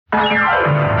Hi,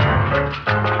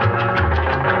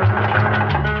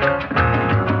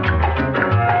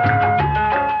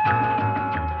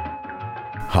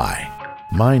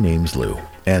 my name's Lou,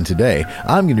 and today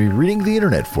I'm going to be reading the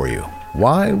internet for you.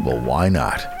 Why? Well, why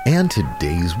not? And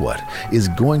today's what is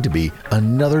going to be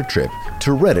another trip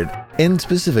to Reddit, and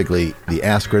specifically the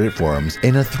Ask Reddit forums,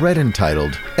 in a thread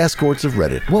entitled Escorts of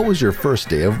Reddit, what was your first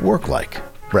day of work like?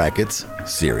 Brackets,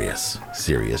 serious.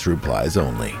 Serious replies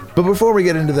only. But before we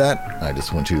get into that, I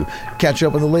just want to catch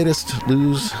up on the latest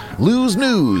Lou's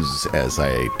news, as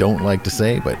I don't like to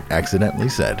say, but accidentally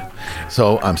said.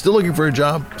 So I'm still looking for a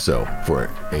job, so for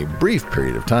a brief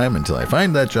period of time until I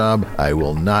find that job, I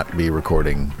will not be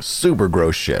recording super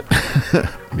gross shit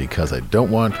because I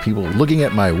don't want people looking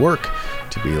at my work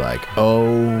to be like,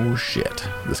 oh shit,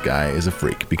 this guy is a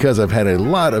freak. Because I've had a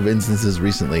lot of instances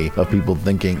recently of people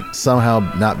thinking, somehow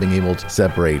not being able to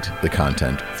separate the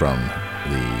content from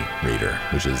the reader,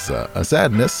 which is a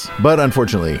sadness, but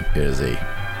unfortunately it is a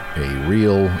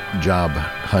real job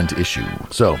hunt issue.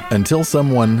 So until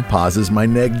someone pauses my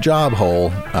neg job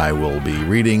hole, I will be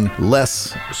reading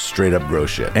less straight up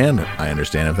gross shit. And I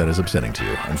understand if that is upsetting to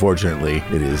you. Unfortunately,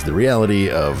 it is the reality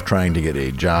of trying to get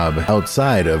a job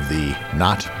outside of the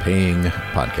not paying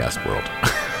podcast world.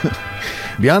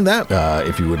 Beyond that,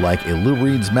 if you would like a Lou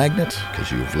Reed's magnet,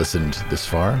 because you've listened this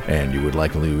far and you would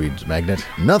like a Lou Reed's magnet,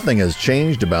 nothing has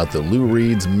changed about the Lou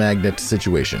Reed's magnet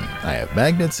situation. I have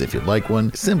magnets. If you'd like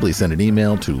one, simply send an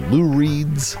email to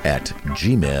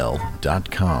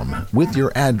loureeds@gmail.com with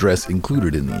your address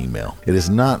included in the email. It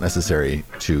is not necessary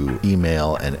to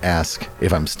email and ask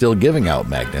if I'm still giving out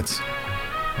magnets,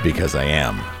 because I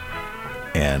am,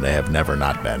 and I have never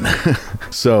not been.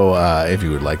 So if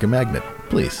you would like a magnet,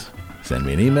 please send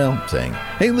me an email saying,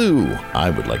 hey Lou,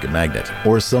 I would like a magnet,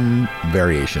 or some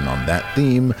variation on that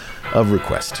theme of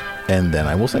request, and then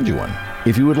I will send you one.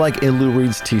 If you would like a Lou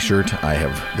Reed's t-shirt, I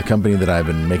have the company that I've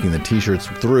been making the t-shirts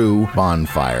through,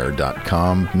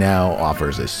 bonfire.com, now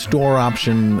offers a store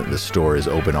option. The store is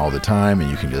open all the time and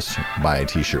you can just buy a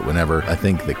t-shirt whenever. I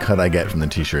think the cut I get from the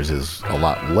t-shirts is a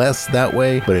lot less that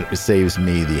way, but it saves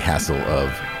me the hassle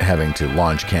of having to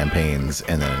launch campaigns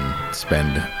and then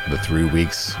spend the 3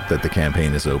 weeks that the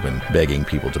campaign is open begging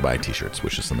people to buy t-shirts,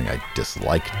 which is something I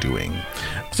dislike doing.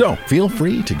 So feel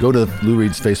free to go to Lou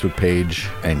Reed's Facebook page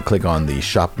and click on the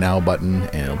Shop Now button,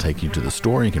 and it'll take you to the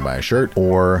store. You can buy a shirt,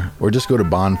 or just go to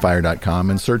bonfire.com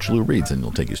and search Lou Reed's, and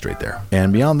it'll take you straight there.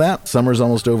 And beyond that, summer's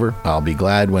almost over. I'll be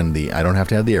glad when I don't have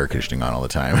to have the air conditioning on all the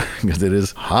time, because it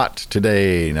is hot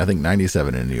today. I think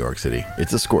 97 in New York City.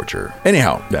 It's a scorcher.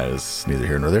 Anyhow, that is neither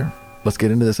here nor there. Let's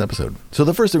get into this episode. So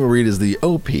the first thing we'll read is the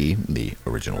OP, the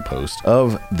original post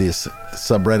of this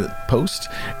subreddit post.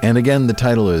 And again, the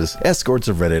title is Escorts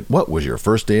of Reddit, what was your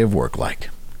first day of work like?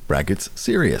 Brackets,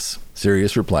 serious.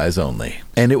 Serious replies only.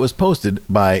 And it was posted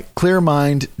by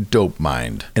Clearmind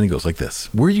Dopemind. And it goes like this.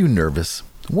 Were you nervous?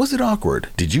 Was it awkward?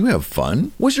 Did you have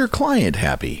fun? Was your client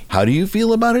happy? How do you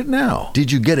feel about it now?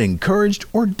 Did you get encouraged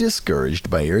or discouraged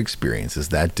by your experiences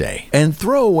that day? And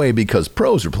throwaway because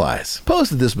pros replies.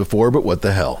 Posted this before, but what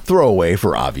the hell? Throwaway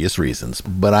for obvious reasons.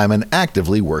 But I'm an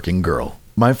actively working girl.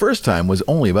 My first time was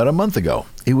only about a month ago.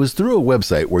 It was through a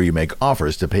website where you make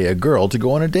offers to pay a girl to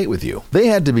go on a date with you. They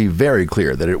had to be very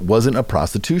clear that it wasn't a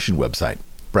prostitution website.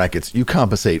 Brackets, you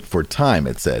compensate for time,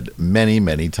 it said, many,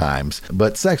 many times,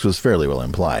 but sex was fairly well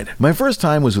implied. My first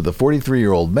time was with a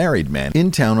 43-year-old married man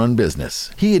in town on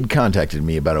business. He had contacted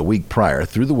me about a week prior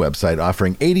through the website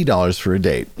offering $80 for a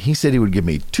date. He said he would give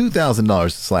me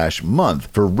 $2,000/month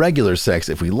for regular sex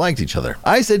if we liked each other.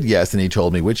 I said yes, and he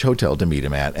told me which hotel to meet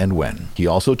him at and when. He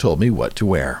also told me what to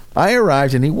wear. I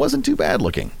arrived and he wasn't too bad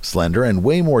looking, slender and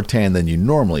way more tan than you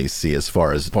normally see as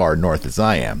far north as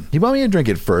I am. He bought me a drink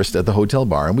at first at the hotel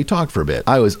bar and we talked for a bit.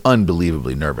 I was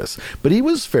unbelievably nervous, but he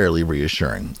was fairly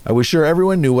reassuring. I was sure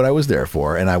everyone knew what I was there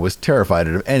for, and I was terrified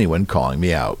of anyone calling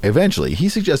me out. Eventually, he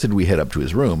suggested we head up to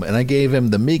his room, and I gave him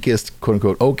the meekest,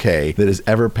 quote-unquote, okay that has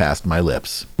ever passed my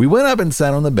lips. We went up and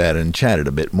sat on the bed and chatted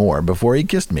a bit more before he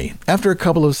kissed me. After a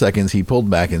couple of seconds, he pulled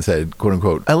back and said,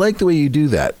 quote-unquote, I like the way you do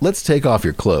that. Let's take off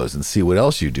your clothes and see what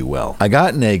else you do well. I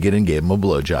got naked and gave him a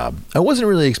blowjob. I wasn't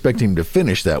really expecting him to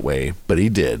finish that way, but he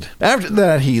did. After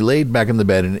that, he laid back in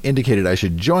the bed and indicated I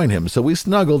should join him, so we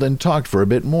snuggled and talked for a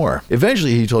bit more.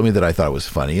 Eventually, he told me that I thought it was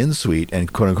funny and sweet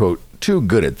and quote-unquote, too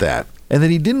good at that. and that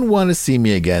he didn't want to see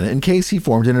me again in case he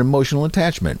formed an emotional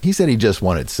attachment. He said he just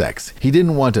wanted sex. He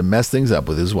didn't want to mess things up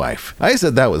with his wife. I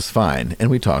said that was fine, and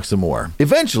we talked some more.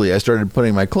 Eventually, I started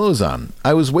putting my clothes on.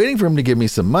 I was waiting for him to give me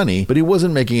some money, but he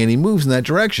wasn't making any moves in that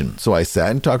direction, so I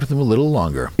sat and talked with him a little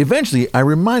longer. Eventually, I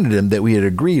reminded him that we had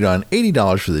agreed on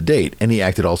 $80 for the date, and he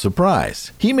acted all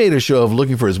surprised. He made a show of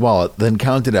looking for his wallet, then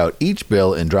counted out each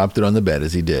bill and dropped it on the bed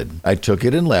as he did. I took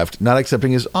it and left, not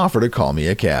accepting his offer to call me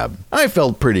a cab. I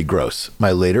felt pretty gross.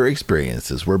 My later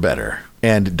experiences were better.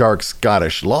 And Dark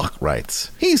Scottish Loch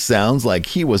writes, he sounds like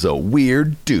he was a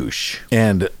weird douche.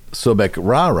 And Sobek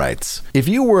Ra writes, if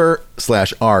you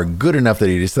were/are good enough that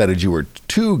he decided you were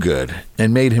too good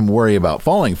and made him worry about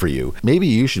falling for you, maybe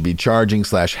you should be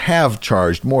charging/have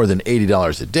charged more than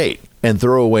 $80 a date. And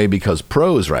Throwaway Because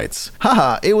Pros writes,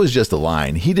 haha, it was just a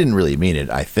line. He didn't really mean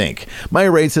it, I think. My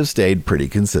rates have stayed pretty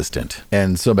consistent.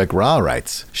 And Sobek Ra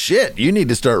writes, shit, you need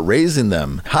to start raising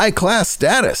them. High class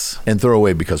status. And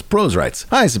Throwaway Because Pros writes,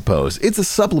 I suppose. It's a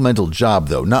supplemental job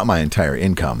though, not my entire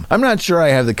income. I'm not sure I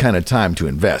have the kind of time to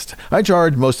invest. I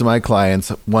charge most of my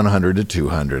clients $100 to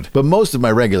 $200, but most of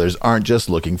my regulars aren't just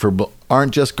going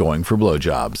for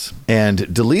blowjobs.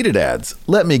 And Deleted Ads,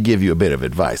 let me give you a bit of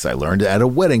advice I learned at a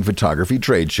wedding photography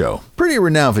trade show. Pretty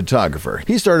renowned photographer.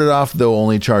 He started off though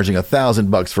only charging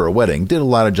 $1,000 for a wedding, did a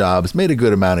lot of jobs, made a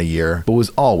good amount a year, but was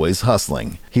always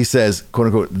hustling. He says, quote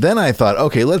unquote, then I thought,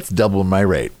 okay, let's double my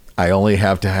rate. I only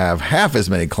have to have half as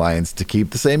many clients to keep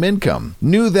the same income.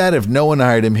 Knew that if no one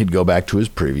hired him, he'd go back to his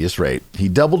previous rate. He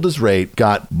doubled his rate,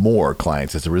 got more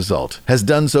clients as a result. Has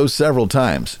done so several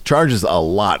times. Charges a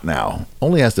lot now.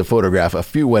 Only has to photograph a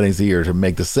few weddings a year to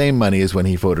make the same money as when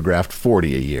he photographed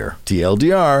 40 a year.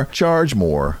 TLDR, charge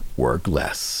more, work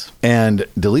less. And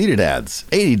Deleted Ads,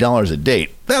 $80 a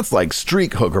date. That's like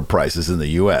streak hooker prices in the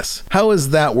US. How is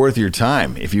that worth your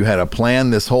time if you had to plan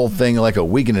this whole thing like a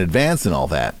week in advance and all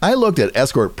that? I looked at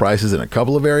escort prices in a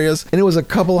couple of areas, and it was a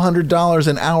couple $100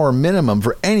 an hour minimum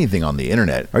for anything on the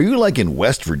internet. Are you like in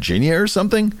West Virginia or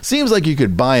something? Seems like you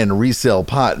could buy and resell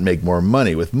pot and make more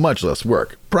money with much less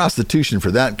work. Prostitution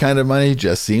for that kind of money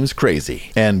just seems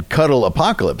crazy. And Cuddle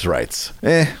Apocalypse writes,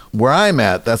 where I'm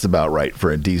at, that's about right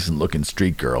for a decent looking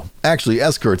street girl. Actually,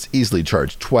 escorts easily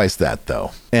charge twice that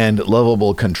though. And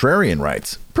Lovable Contrarian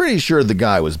writes, pretty sure the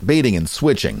guy was baiting and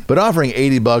switching, but offering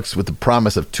 $80 with the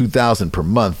promise of $2,000 per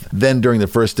month. Then during the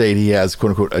first date, he has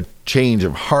quote unquote a change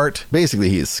of heart. Basically,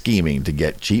 he is scheming to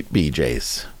get cheap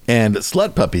BJs. And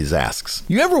Slut Puppies asks,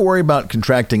 you ever worry about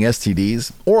contracting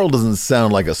STDs? Oral doesn't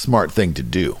sound like a smart thing to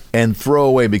do. And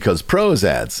Throwaway Because Pros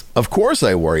adds, of course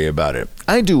I worry about it.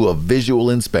 I do a visual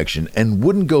inspection and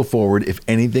wouldn't go forward if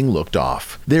anything looked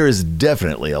off. There is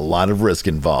definitely a lot of risk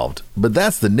involved, but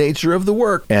that's the nature of the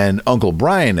work. And Uncle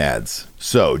Brian adds,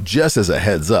 so just as a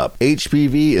heads up,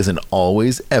 HPV isn't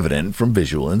always evident from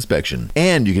visual inspection,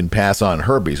 and you can pass on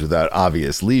herpes without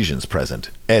obvious lesions present.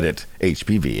 Edit,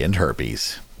 HPV and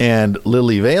herpes. And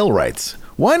Lily Vale writes,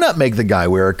 why not make the guy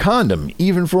wear a condom,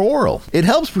 even for oral? It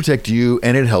helps protect you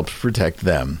and it helps protect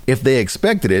them. If they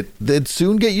expected it, they'd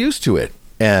soon get used to it.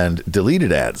 And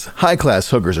Deleted Ads, high-class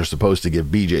hookers are supposed to give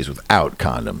BJs without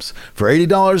condoms. For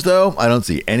 $80 though, I don't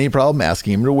see any problem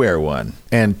asking him to wear one.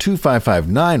 And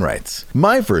 2559 writes,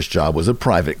 my first job was a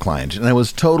private client, and I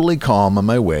was totally calm on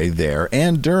my way there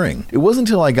and during. It wasn't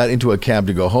until I got into a cab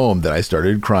to go home that I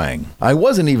started crying. I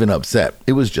wasn't even upset.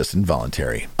 It was just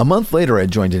involuntary. A month later, I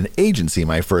joined an agency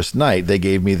my first night. They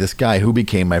gave me this guy who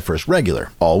became my first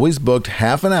regular. Always booked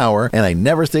half an hour, and I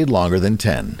never stayed longer than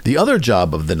 10. The other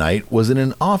job of the night was in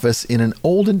an office in an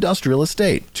old industrial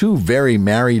estate. 2 very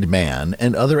married man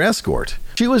and other escort.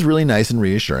 She was really nice and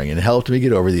reassuring and helped me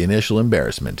get over the initial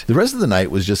embarrassment. The rest of the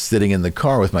night was just sitting in the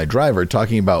car with my driver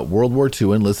talking about World War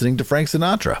II and listening to Frank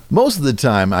Sinatra. Most of the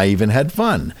time I even had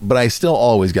fun, but I still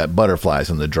always got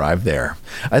butterflies on the drive there.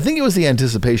 I think it was the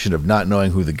anticipation of not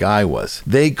knowing who the guy was.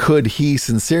 He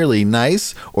sincerely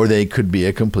nice, or they could be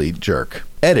a complete jerk.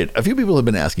 Edit. A few people have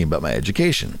been asking about my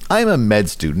education. I am a med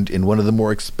student in one of the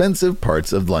more expensive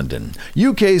parts of London.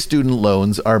 UK student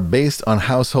loans are based on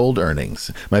household earnings.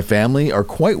 My family are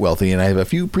quite wealthy and I have a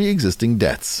few pre-existing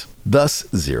debts. Thus,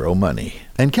 zero money.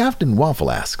 And Captain Waffle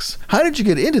asks, how did you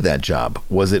get into that job?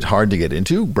 Was it hard to get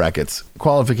into? Brackets,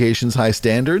 qualifications, high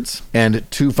standards? And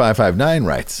 2559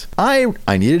 writes, I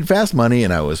needed fast money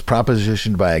and I was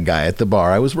propositioned by a guy at the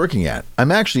bar I was working at.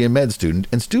 I'm actually a med student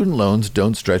and student loans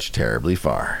don't stretch terribly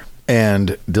far.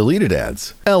 And Deleted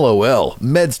Ads, LOL,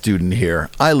 med student here.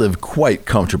 I live quite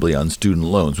comfortably on student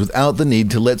loans without the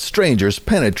need to let strangers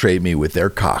penetrate me with their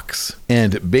cocks.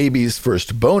 And baby's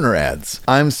first boner adds,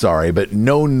 I'm sorry, but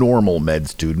no normal med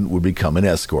student would become an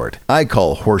escort. I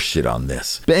call horseshit on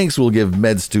this. Banks will give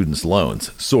med students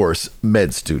loans. Source,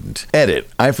 med student. Edit,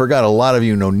 I forgot a lot of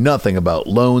you know nothing about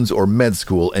loans or med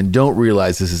school and don't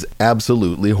realize this is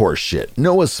absolutely horseshit.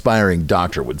 No aspiring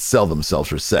doctor would sell themselves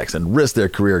for sex and risk their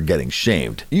career getting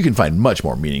shamed. You can find much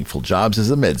more meaningful jobs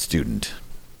as a med student.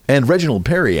 And Reginald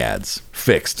Perry adds,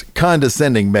 fixed,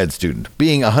 condescending med student.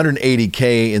 Being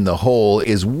 $180K in the hole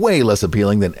is way less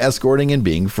appealing than escorting and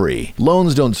being free.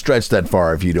 Loans don't stretch that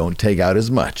far if you don't take out as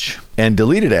much. And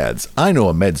deleted adds, I know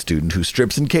a med student who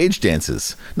strips and cage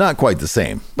dances. Not quite the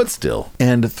same, but still.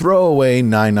 And Throwaway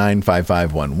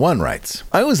 995511 writes,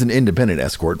 I was an independent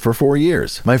escort for 4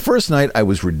 years. My first night I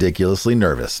was ridiculously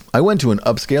nervous. I went to an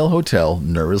upscale hotel,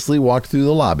 nervously walked through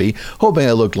the lobby, hoping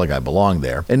I looked like I belonged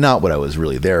there, and not what I was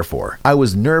really there for. I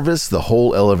was nervous the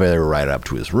whole elevator ride up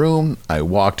to his room. I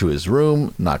walk to his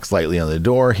room, knock slightly on the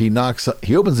door. He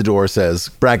opens the door, says,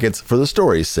 brackets, for the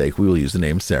story's sake, we will use the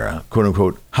name Sarah. Quote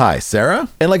unquote, hi, Sarah?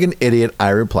 And like an idiot, I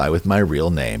reply with my real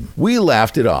name. We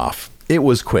laughed it off. It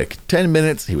was quick. 10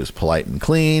 minutes, he was polite and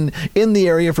clean, in the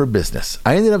area for business.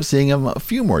 I ended up seeing him a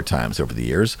few more times over the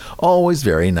years, always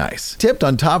very nice. Tipped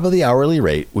on top of the hourly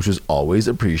rate, which was always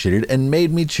appreciated and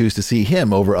made me choose to see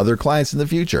him over other clients in the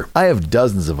future. I have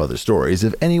dozens of other stories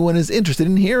if anyone is interested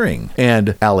in hearing.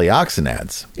 And Ali Oxen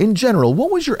adds, in general,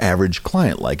 what was your average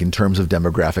client like in terms of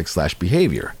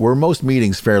demographics/behavior? Were most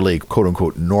meetings fairly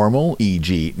quote-unquote normal,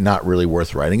 e.g. not really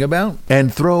worth writing about?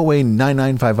 And Throwaway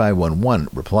 995511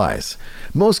 replies,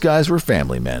 most guys were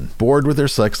family men, bored with their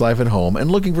sex life at home and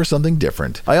looking for something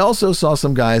different. I also saw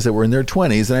some guys that were in their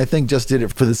 20s and I think just did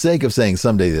it for the sake of saying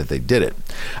someday that they did it.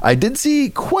 I did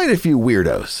see quite a few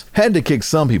weirdos. Had to kick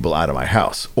some people out of my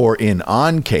house, or in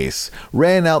on case,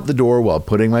 ran out the door while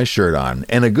putting my shirt on,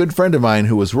 and a good friend of mine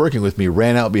who was working with me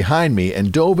ran out behind me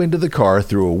and dove into the car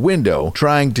through a window,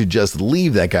 trying to just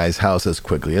leave that guy's house as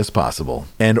quickly as possible.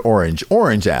 And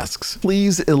Orange asks,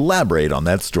 please elaborate on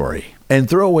that story. And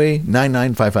Throwaway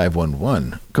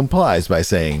 995511 complies by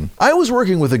saying, I was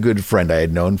working with a good friend I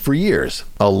had known for years.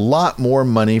 A lot more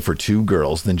money for 2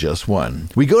 girls than just one.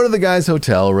 We go to the guy's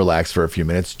hotel, relax for a few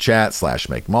minutes,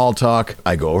 chat/make mall talk.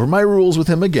 I go over my rules with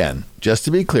him again. Just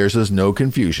to be clear so there's no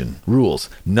confusion. Rules.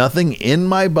 Nothing in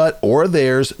my butt or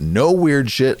theirs. No weird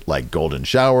shit like golden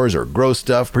showers or gross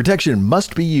stuff. Protection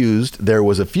must be used. There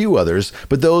was a few others,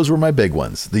 but those were my big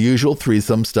ones. The usual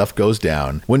threesome stuff goes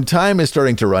down. When time is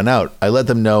starting to run out, I let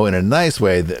them know in a nice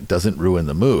way that doesn't ruin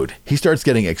the mood. He starts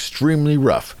getting extremely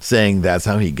rough, saying that's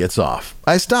how he gets off.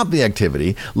 I stop the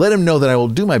activity, let him know that I will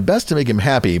do my best to make him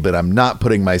happy, but I'm not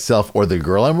putting myself or the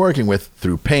girl I'm working with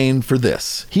through pain for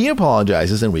this. He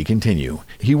apologizes and we continue.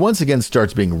 He once again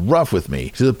starts being rough with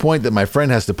me to the point that my friend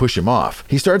has to push him off.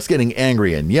 He starts getting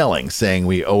angry and yelling, saying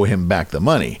we owe him back the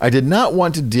money. I did not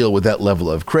want to deal with that level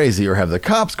of crazy or have the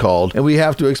cops called, and we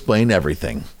have to explain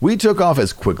everything. We took off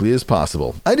as quickly as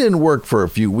possible. I didn't work for a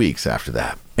few weeks after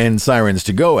that. And Sirens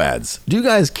to Go adds, do you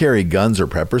guys carry guns or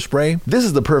pepper spray? This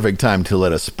is the perfect time to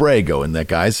let a spray go in that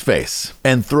guy's face.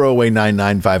 And Throwaway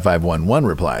 995511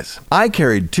 replies, I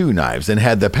carried 2 knives and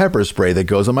had the pepper spray that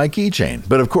goes on my keychain.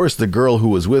 But of course the girl who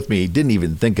was with me didn't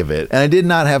even think of it, and I did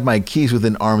not have my keys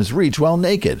within arm's reach while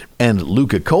naked. And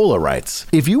Luca Cola writes,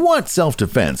 if you want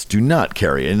self-defense, do not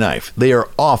carry a knife. They are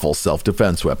awful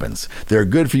self-defense weapons. They're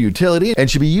good for utility and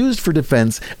should be used for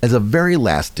defense as a very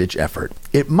last-ditch effort.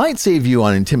 It might save you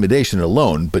on intimidation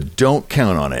alone, but don't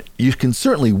count on it. You can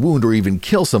certainly wound or even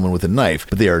kill someone with a knife,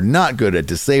 but they are not good at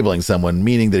disabling someone,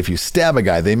 meaning that if you stab a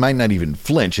guy, they might not even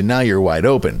flinch and now you're wide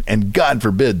open. And God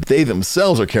forbid they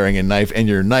themselves are carrying a knife and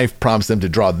your knife prompts them to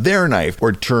draw their knife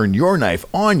or turn your knife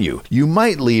on you. You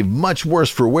might leave much worse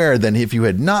for wear than if you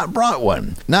had not brought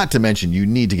one. Not to mention you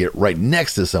need to get right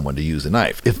next to someone to use a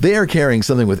knife. If they are carrying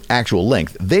something with actual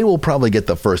length, they will probably get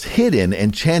the first hit in,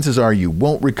 and chances are you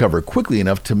won't recover quickly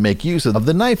enough to make use of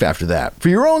the knife after that. For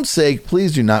your own sake,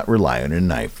 please do not rely on a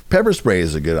knife. Pepper spray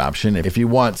is a good option. If you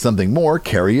want something more,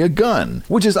 carry a gun,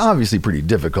 which is obviously pretty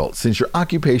difficult since your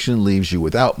occupation leaves you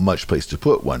without much place to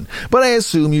put one. But I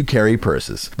assume you carry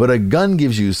purses. But a gun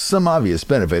gives you some obvious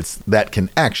benefits that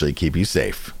can actually keep you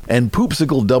safe. And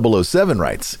Poopsicle 007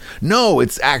 writes, no,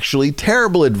 it's actually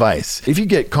terrible advice. If you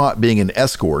get caught being an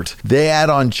escort, they add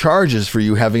on charges for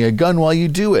you having a gun while you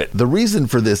do it. The reason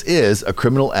for this is a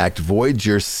criminal act voids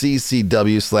your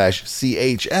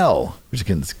CCW/CHL, which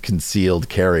is concealed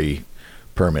carry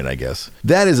permit, I guess.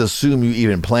 That is, assume you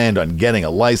even planned on getting a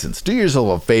license. Do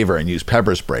yourself a favor and use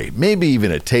pepper spray, maybe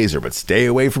even a taser, but stay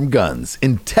away from guns.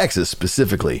 In Texas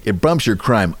specifically, it bumps your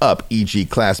crime up, e.g.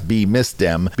 Class B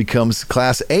misdem becomes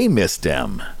Class A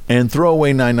misdem. And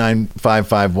Throwaway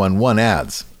 995511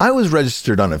 adds, I was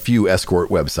registered on a few escort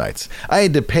websites. I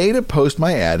had to pay to post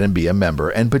my ad and be a member,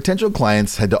 and potential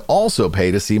clients had to also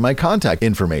pay to see my contact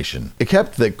information. It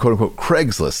kept the quote-unquote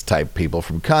Craigslist type people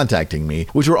from contacting me,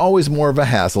 which were always more of a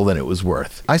hassle than it was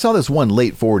worth. I saw this one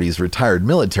late 40s retired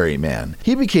military man.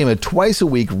 He became a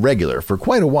twice-a-week regular for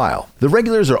quite a while. The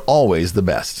regulars are always the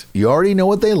best. You already know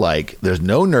what they like, there's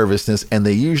no nervousness, and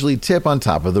they usually tip on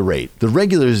top of the rate. The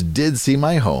regulars did see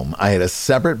my home. I had a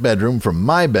separate bedroom from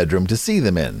my bedroom to see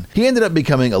them in. He ended up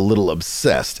becoming a little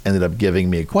obsessed, ended up giving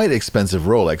me a quite expensive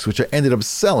Rolex, which I ended up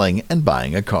selling and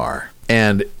buying a car.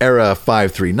 And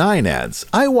Era539 adds,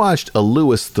 I watched a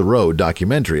Louis Theroux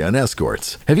documentary on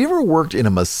escorts. Have you ever worked in a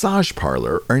massage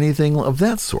parlor or anything of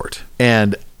that sort?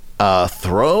 And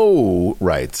Throw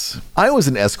writes, I was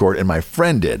an escort and my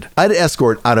friend did. I'd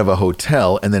escort out of a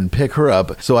hotel and then pick her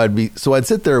up, so I'd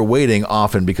sit there waiting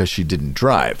often because she didn't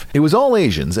drive. It was all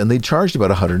Asians and they charged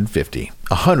about $150.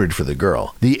 $100 for the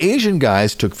girl. The Asian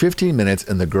guys took 15 minutes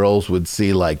and the girls would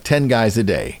see like 10 guys a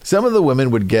day. Some of the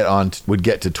women would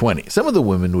get to 20. Some of the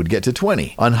women would get to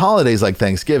 20. On holidays like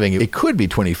Thanksgiving, it could be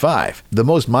 25. The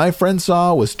most my friend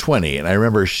saw was 20, and I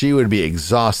remember she would be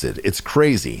exhausted. It's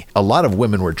crazy. A lot of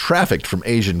women were trafficked from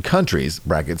Asian countries,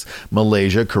 brackets,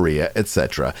 Malaysia, Korea,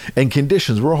 etc., and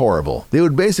conditions were horrible. They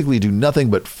would basically do nothing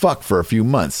but fuck for a few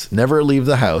months, never leave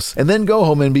the house, and then go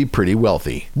home and be pretty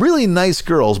wealthy. Really nice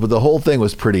girls, but the whole thing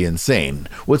was pretty insane.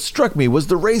 What struck me was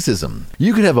the racism.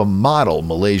 You could have a model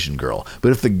Malaysian girl,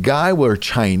 but if the guy were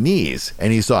Chinese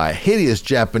and he saw a hideous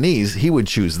Japanese, he would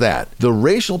choose that. The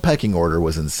racial pecking order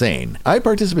was insane. I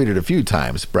participated a few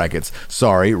times, brackets,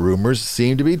 sorry, rumors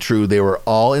seemed to be true, they were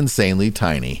all insanely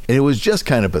tiny, and it was just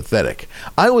kind of pathetic.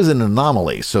 I was an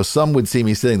anomaly, so some would see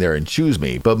me sitting there and choose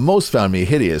me, but most found me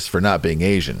hideous for not being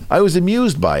Asian. I was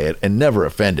amused by it and never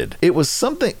offended. It was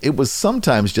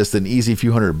sometimes just an easy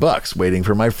few $100 waiting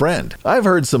for my friend. I've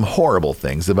heard some horrible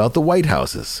things about the White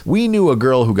Houses. We knew a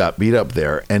girl who got beat up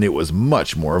there, and it was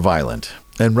much more violent.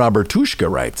 And Robertushka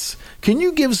writes, can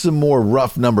you give some more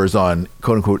rough numbers on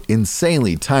quote-unquote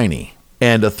insanely tiny?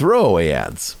 And a throwaway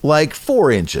adds, like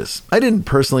 4 inches. I didn't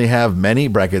personally have many,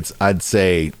 brackets, I'd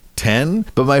say 10,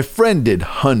 but my friend did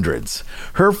hundreds.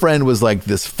 Her friend was like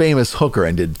this famous hooker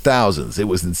and did thousands. It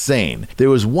was insane. There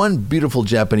was one beautiful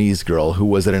Japanese girl who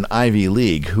was at an Ivy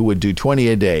League who would do 20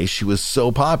 a day. She was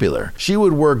so popular. She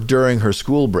would work during her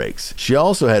school breaks. She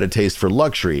also had a taste for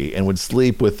luxury and would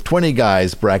sleep with 20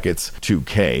 guys, brackets,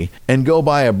 2K, and go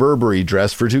buy a Burberry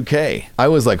dress for 2K. I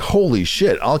was like, holy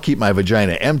shit, I'll keep my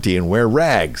vagina empty and wear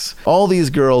rags. All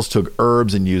these girls took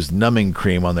herbs and used numbing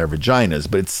cream on their vaginas,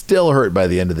 but it still hurt by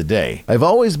the end of the day. I've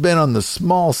always been on the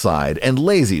small side and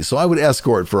lazy, so I would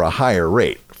escort for a higher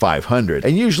rate, 500,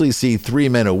 and usually see 3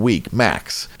 men a week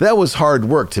max. That was hard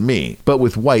work to me, but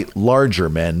with white, larger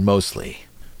men mostly.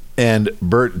 And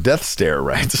Bert Deathstare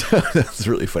writes, that's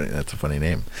really funny, that's a funny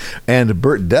name. And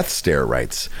Bert Deathstare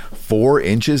writes, 4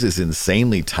 inches is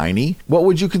insanely tiny? What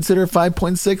would you consider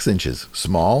 5.6 inches?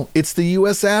 Small? It's the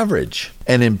US average.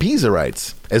 And Impisa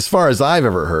writes, as far as I've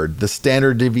ever heard, the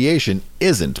standard deviation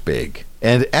isn't big.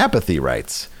 And Apathy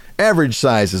writes, average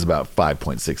size is about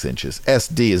 5.6 inches.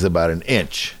 SD is about an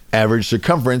inch. Average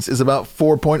circumference is about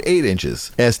 4.8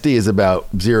 inches. SD is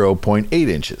about 0.8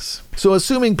 inches. So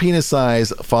assuming penis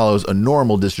size follows a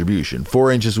normal distribution,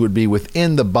 4 inches would be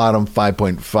within the bottom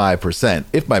 5.5%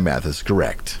 if my math is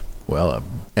correct. Well,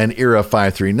 and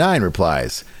Era539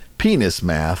 replies, penis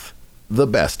math, the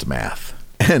best math.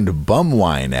 And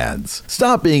Bumwine adds,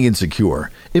 stop being insecure.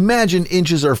 Imagine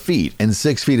inches are feet and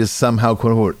 6 feet is somehow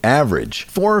quote-unquote average.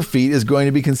 4 feet is going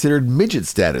to be considered midget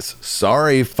status.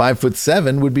 Sorry,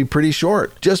 5'7" would be pretty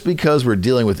short. Just because we're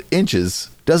dealing with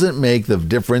inches doesn't make the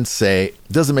difference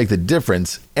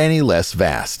any less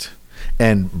vast.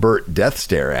 And Bert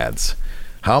Deathstare adds,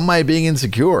 how am I being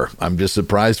insecure? I'm just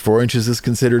surprised 4 inches is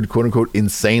considered quote-unquote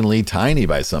insanely tiny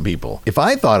by some people. If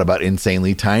I thought about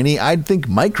insanely tiny, I'd think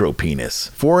micro penis.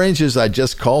 4 inches I'd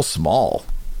just call small.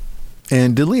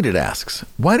 And Deleted asks,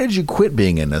 why did you quit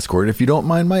being an escort if you don't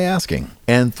mind my asking?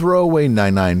 And Throwaway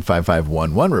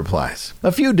 995511 replies,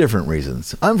 a few different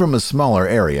reasons. I'm from a smaller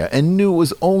area and knew it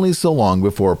was only so long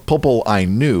before people I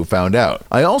knew found out.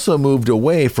 I also moved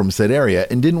away from said area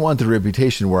and didn't want the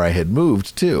reputation where I had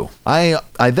moved to. I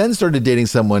then started dating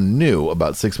someone new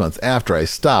about 6 months after I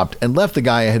stopped and left the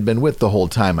guy I had been with the whole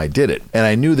time I did it. And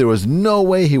I knew there was no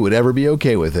way he would ever be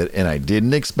okay with it, and I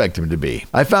didn't expect him to be.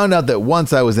 I found out that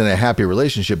once I was in a happy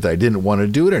relationship that I didn't want to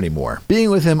do it anymore.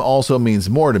 Being with him also means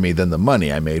more to me than the money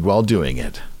I made while doing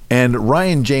it. And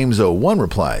Ryan James 01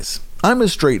 replies, I'm a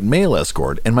straight male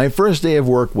escort, and my first day of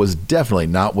work was definitely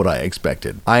not what I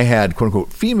expected. I had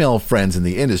quote-unquote female friends in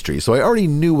the industry, so I already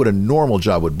knew what a normal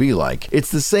job would be like. It's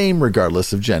the same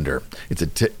regardless of gender.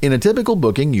 In a typical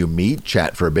booking, you meet,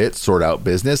 chat for a bit, sort out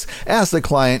business, ask the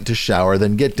client to shower,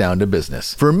 then get down to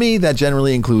business. For me, that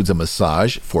generally includes a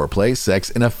massage, foreplay,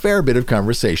 sex, and a fair bit of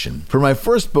conversation. For my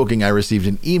first booking, I received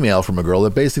an email from a girl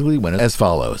that basically went as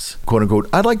follows. Quote-unquote,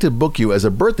 I'd like to book you as a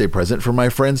birthday present for my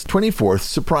friend's 24th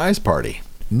surprise party.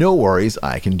 No worries,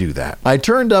 I can do that. I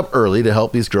turned up early to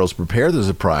help these girls prepare the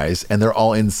surprise, and they're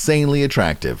all insanely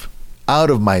attractive. Out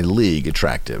of my league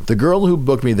attractive. The girl who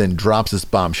booked me then drops this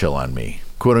bombshell on me.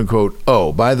 Quote unquote,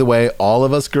 oh, by the way, all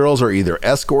of us girls are either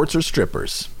escorts or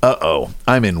strippers. Uh-oh,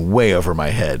 I'm in way over my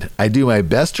head. I do my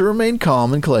best to remain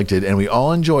calm and collected, and we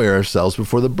all enjoy ourselves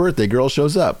before the birthday girl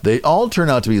shows up. They all turn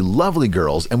out to be lovely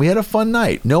girls, and we had a fun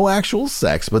night. No actual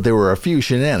sex, but there were a few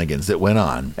shenanigans that went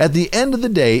on. At the end of the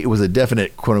day, it was a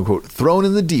definite, quote unquote, thrown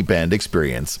in the deep end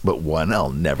experience, but one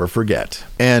I'll never forget.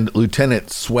 And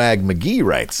Lieutenant Swag McGee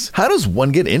writes, how does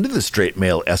one get into the straight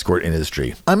male escort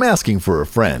industry? I'm asking for a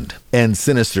friend. And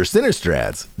Sinister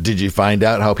adds, did you find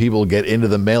out how people get into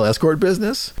the male escort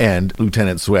business? And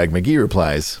Lieutenant Swag McGee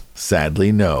replies,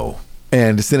 sadly no.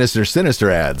 And Sinister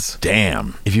adds,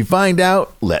 damn, if you find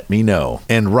out, let me know.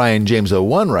 And Ryan James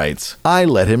 01 writes, I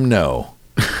let him know.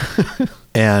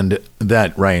 And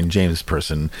that Ryan James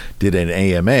person did an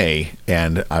AMA,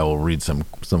 and I will read some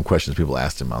questions people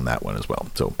asked him on that one as well.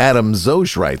 So Adam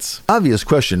Zosh writes, obvious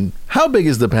question, how big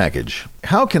is the package?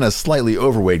 How can a slightly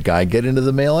overweight guy get into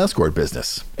the male escort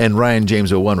business? And Ryan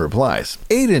James 01 replies,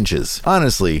 8 inches.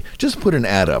 Honestly, just put an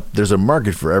ad up. There's a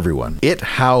market for everyone.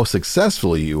 How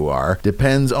successful you are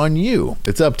depends on you.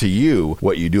 It's up to you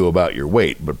what you do about your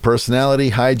weight, but personality,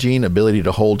 hygiene, ability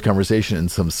to hold conversation,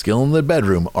 and some skill in the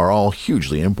bedroom are all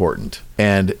hugely important.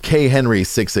 And K. Henry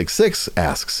 666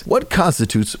 asks, what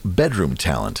constitutes bedroom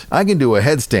talent? I can do a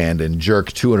headstand and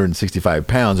jerk 265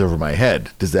 pounds over my head.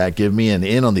 Does that give me an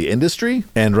in on the industry?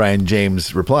 And Ryan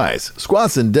James replies,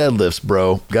 squats and deadlifts,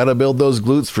 bro. Gotta build those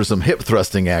glutes for some hip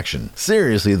thrusting action.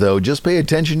 Seriously though, just pay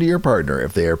attention to your partner.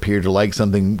 If they appear to like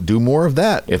something, do more of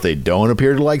that. If they don't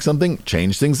appear to like something,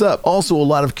 change things up. Also a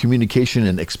lot of communication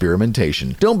and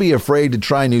experimentation. Don't be afraid to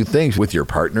try new things with your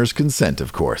partner's consent,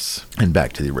 of course. And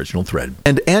back to the original thread.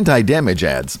 And Anti-Damage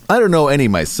adds, I don't know any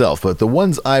myself, but the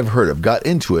ones I've heard of got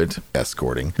into it,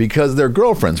 escorting, because their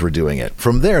girlfriends were doing it.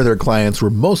 From there, their clients were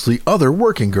mostly other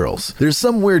working girls. There's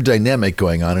some weird dynamic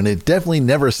going on, and it definitely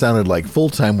never sounded like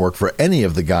full-time work for any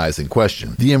of the guys in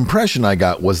question. The impression I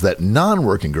got was that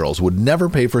non-working girls would never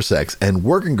pay for sex, and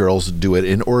working girls do it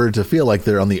in order to feel like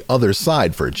they're on the other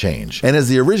side for a change. And as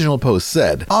the original post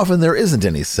said, often there isn't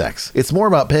any sex. It's more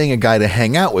about paying a guy to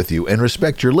hang out with you and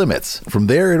respect your limits. From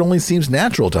there, it only seems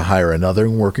natural to hire another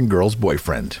working girl's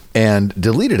boyfriend. And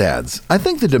Deleted adds, I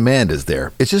think the demand is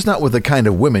there. It's just not with the kind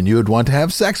of women you would want to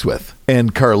have sex with.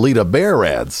 And Carlita Bear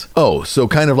adds, oh, so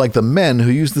kind of like the men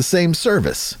who use the same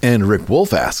service. And Rick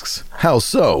Wolf asks, how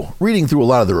so? Reading through a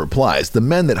lot of the replies, the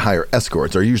men that hire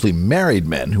escorts are usually married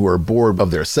men who are bored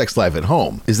of their sex life at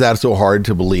home. Is that so hard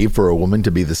to believe for a woman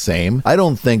to be the same? I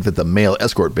don't think that the male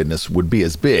escort business would be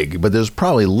as big, but there's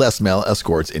probably less male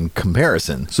escorts in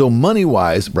comparison. So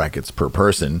money-wise, brackets per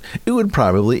person, it would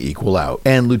probably equal out.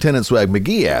 And Lieutenant Swag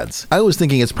McGee adds, I was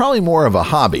thinking it's probably more of a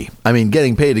hobby. I mean,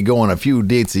 getting paid to go on a few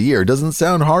dates a year doesn't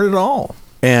sound hard at all.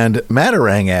 And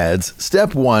Matarang adds,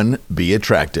 step 1, be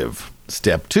attractive.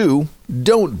 Step 2,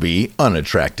 don't be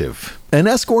unattractive. An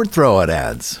escort throwout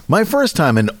adds, my first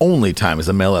time and only time as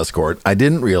a male escort, I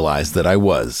didn't realize that I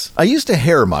was. I used to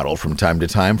hair model from time to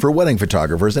time for wedding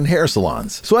photographers and hair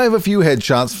salons, so I have a few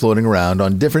headshots floating around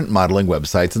on different modeling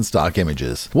websites and stock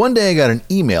images. One day I got an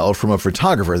email from a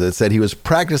photographer that said he was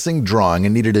practicing drawing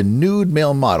and needed a nude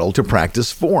male model to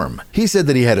practice form. He said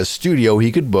that he had a studio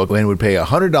he could book and would pay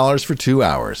 $100 for 2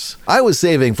 hours. I was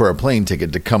saving for a plane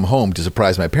ticket to come home to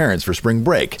surprise my parents for spring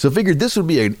break, so figured this would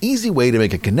be an easy way to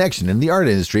make a connection in the art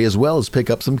industry as well as pick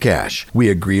up some cash. We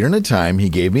agreed on a time, he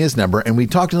gave me his number, and we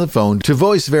talked on the phone to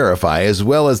voice verify as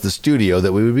well as the studio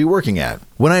that we would be working at.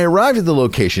 When I arrived at the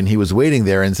location, he was waiting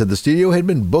there and said the studio had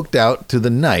been booked out to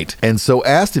the night, and so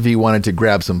asked if he wanted to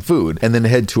grab some food and then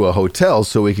head to a hotel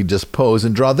so we could just pose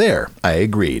and draw there. I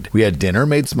agreed. We had dinner,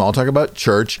 made small talk about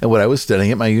church and what I was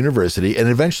studying at my university, and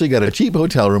eventually got a cheap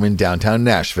hotel room in downtown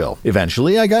Nashville.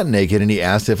 Eventually, I got naked and he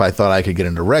asked if I thought I could get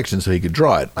an erection so he could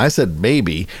draw it. I said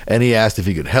maybe, and he asked if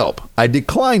he could help. I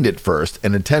declined at first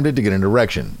and attempted to get an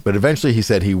erection, but eventually he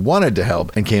said he wanted to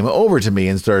help and came over to me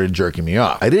and started jerking me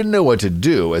off. I didn't know what to do,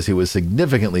 do as he was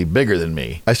significantly bigger than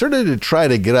me. I started to try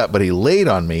to get up, but he laid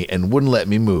on me and wouldn't let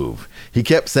me move. He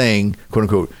kept saying, quote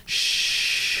unquote,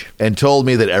 shh, and told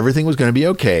me that everything was going to be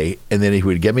okay and that he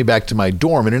would get me back to my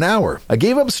dorm in an hour. I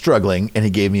gave up struggling and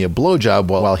he gave me a blowjob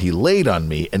while he laid on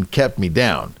me and kept me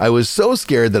down. I was so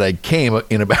scared that I came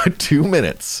in about 2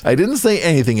 minutes. I didn't say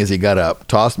anything as he got up,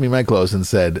 tossed me my clothes and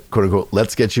said, quote unquote,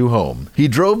 let's get you home. He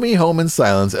drove me home in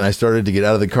silence and I started to get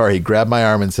out of the car. He grabbed my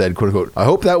arm and said, quote unquote, I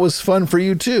hope that was fun for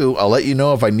you too. I'll let you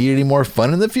know if I need any more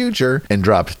fun in the future, and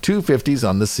dropped $2.50s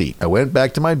on the seat. I went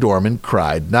back to my dorm and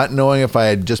cried, not knowing if I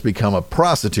had just become a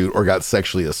prostitute or got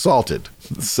sexually assaulted.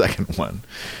 The second one.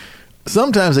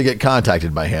 Sometimes I get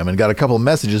contacted by him and got a couple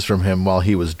messages from him while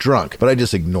he was drunk, but I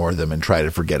just ignore them and try to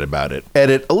forget about it.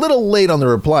 Edit, a little late on the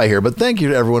reply here, but thank you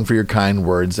to everyone for your kind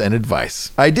words and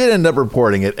advice. I did end up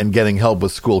reporting it and getting help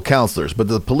with school counselors, but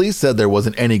the police said there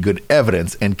wasn't any good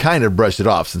evidence and kind of brushed it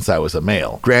off since I was a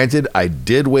male. Granted, I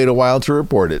did wait a while to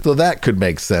report it, so that could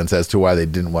make sense as to why they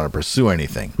didn't want to pursue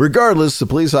anything. Regardless, the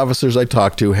police officers I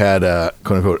talked to had a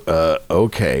quote-unquote,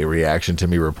 okay reaction to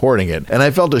me reporting it, and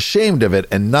I felt ashamed of it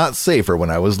and not safer when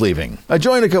I was leaving. I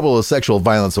joined a couple of sexual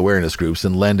violence awareness groups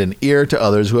and lend an ear to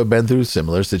others who have been through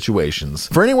similar situations.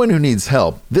 For anyone who needs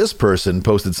help, this person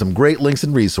posted some great links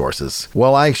and resources.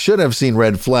 While I should have seen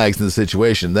red flags in the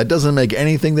situation, that doesn't make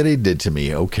anything that he did to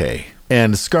me okay.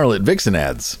 And Scarlet Vixen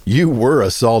adds, you were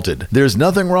assaulted. There's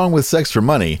nothing wrong with sex for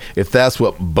money if that's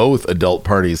what both adult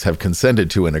parties have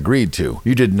consented to and agreed to.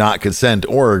 You did not consent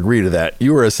or agree to that.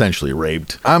 You were essentially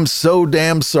raped. I'm so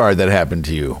damn sorry that happened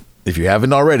to you. If you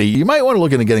haven't already, you might want to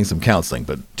look into getting some counseling,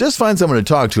 but just find someone to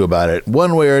talk to about it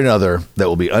one way or another that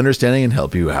will be understanding and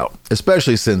help you out,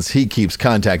 especially since he keeps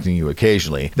contacting you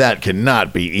occasionally. That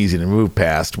cannot be easy to move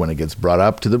past when it gets brought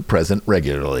up to the present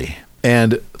regularly.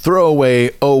 And Throwaway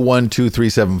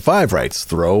 012375 writes,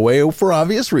 throwaway for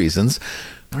obvious reasons.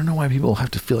 I don't know why people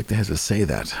have to feel like they have to say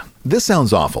that. This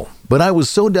sounds awful, but I was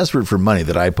so desperate for money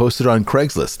that I posted on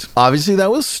Craigslist. Obviously, that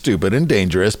was stupid and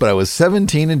dangerous, but I was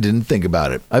 17 and didn't think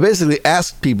about it. I basically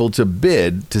asked people to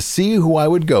bid to see who I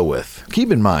would go with.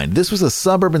 Keep in mind, this was a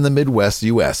suburb in the Midwest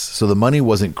US, so the money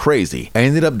wasn't crazy. I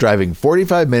ended up driving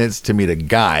 45 minutes to meet a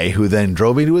guy who then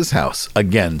drove me to his house.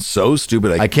 Again, so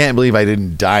stupid, I can't believe I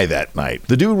didn't die that night.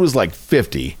 The dude was like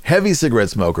 50, heavy cigarette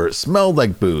smoker, smelled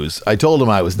like booze. I told him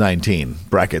I was 19.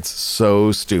 Brackets,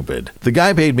 so stupid. The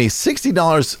guy paid me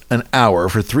 $60 an hour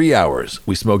for 3 hours.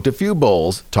 We smoked a few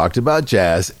bowls, talked about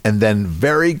jazz, and then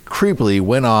very creepily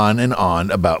went on and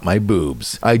on about my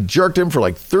boobs. I jerked him for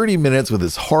like 30 minutes with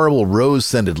his horrible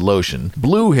rose-scented lotion,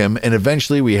 blew him, and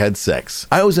eventually we had sex.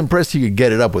 I was impressed he could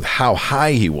get it up with how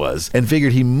high he was, and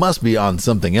figured he must be on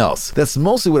something else. That's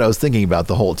mostly what I was thinking about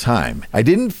the whole time. I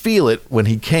didn't feel it when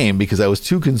he came because I was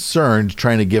too concerned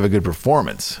trying to give a good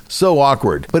performance. So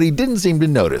awkward, but he didn't seem to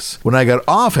notice. When I got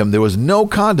off him, there was no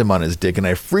condom on his dick, and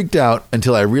I freaked out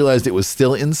until I realized it was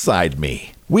still inside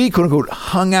me. We, quote-unquote,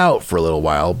 hung out for a little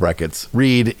while, brackets.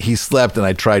 Read, he slept and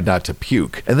I tried not to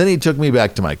puke. And then he took me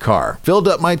back to my car, filled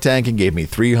up my tank, and gave me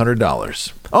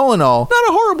 $300. All in all, not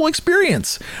a horrible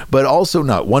experience, but also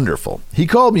not wonderful. He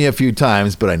called me a few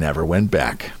times, but I never went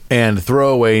back. And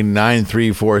Throwaway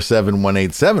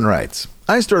 9347187 writes,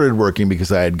 I started working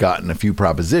because I had gotten a few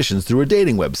propositions through a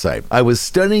dating website. I was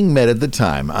studying med at the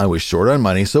time. I was short on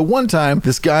money, so one time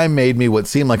this guy made me what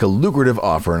seemed like a lucrative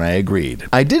offer and I agreed.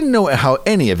 I didn't know how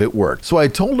any of it worked, so I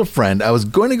told a friend I was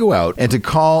going to go out and to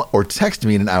call or text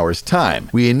me in an hour's time.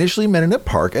 We initially met in a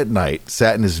park at night,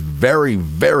 sat in his very,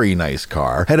 very nice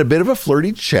car, had a bit of a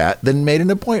flirty chat, then made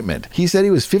an appointment. He said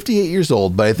he was 58 years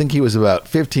old, but I think he was about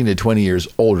 15 to 20 years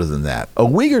older than that. A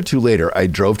week or two later, I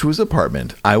drove to his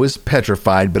apartment. I was petrified,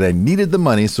 but I needed the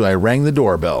money, so I rang the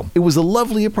doorbell. It was a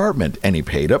lovely apartment, and he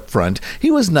paid up front.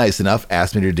 He was nice enough,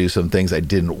 asked me to do some things I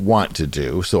didn't want to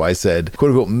do, so I said,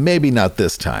 quote-unquote, maybe not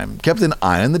this time. Kept an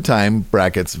eye on the time,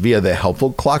 brackets, via the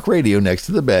helpful clock radio next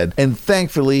to the bed, and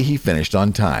thankfully he finished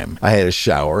on time. I had a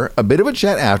shower, a bit of a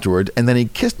chat afterward, and then he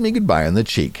kissed me goodbye on the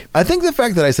cheek. I think the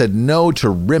fact that I said no to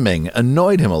rimming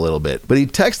annoyed him a little bit, but he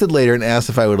texted later and asked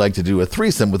if I would like to do a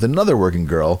threesome with another working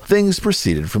girl. Things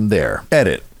proceeded from there.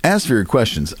 Edit. As for your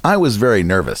questions, I was very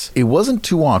nervous. It wasn't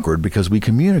too awkward because we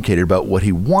communicated about what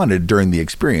he wanted during the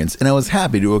experience, and I was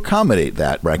happy to accommodate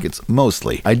that, brackets,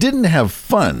 mostly. I didn't have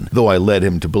fun, though I led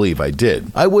him to believe I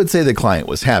did. I would say the client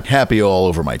was happy all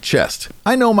over my chest.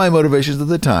 I know my motivations at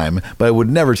the time, but I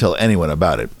would never tell anyone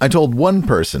about it. I told one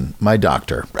person, my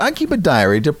doctor. I keep a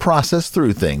diary to process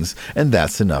through things, and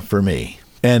that's enough for me.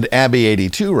 And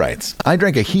Abby82 writes, I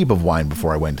drank a heap of wine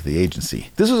before I went to the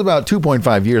agency. This was about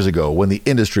 2.5 years ago when the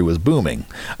industry was booming.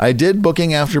 I did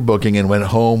booking after booking and went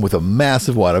home with a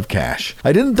massive wad of cash.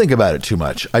 I didn't think about it too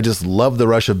much. I just loved the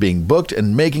rush of being booked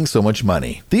and making so much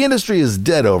money. The industry is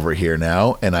dead over here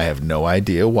now, and I have no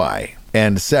idea why.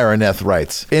 And Sarah Neth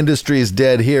writes, industry's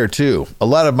dead here too. A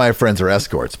lot of my friends are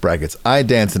escorts, brackets. I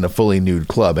dance in a fully nude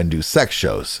club and do sex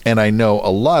shows. And I know a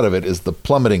lot of it is the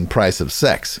plummeting price of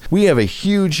sex. We have a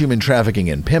huge human trafficking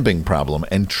and pimping problem,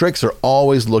 and tricks are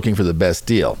always looking for the best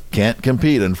deal. Can't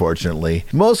compete, unfortunately.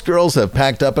 Most girls have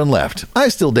packed up and left. I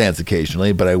still dance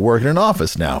occasionally, but I work in an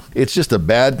office now. It's just a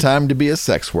bad time to be a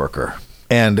sex worker.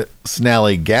 And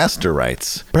Snally Gaster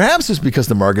writes, perhaps it's because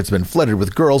the market's been flooded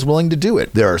with girls willing to do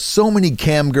it. There are so many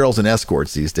cam girls and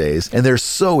escorts these days, and they're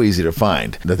so easy to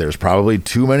find that there's probably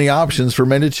too many options for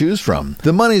men to choose from.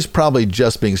 The money's probably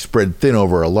just being spread thin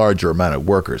over a larger amount of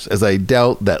workers, as I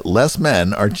doubt that less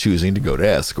men are choosing to go to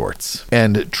escorts.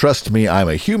 And Trust Me, I'm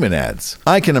a Human adds,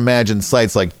 I can imagine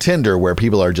sites like Tinder where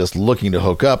people are just looking to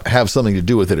hook up have something to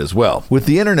do with it as well. With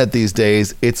the internet these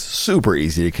days, it's super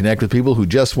easy to connect with people who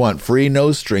just want free,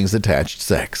 no strings attached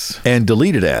sex. And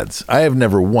Deleted adds, I have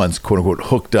never once quote-unquote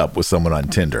hooked up with someone on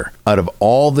Tinder. Out of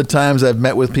all the times I've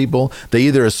met with people, they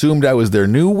either assumed I was their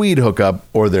new weed hookup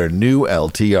or their new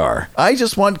LTR. I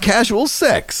just want casual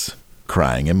sex.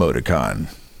 Crying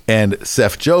emoticon. And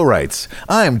Seth Joe writes,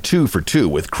 I am 2 for 2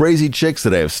 with crazy chicks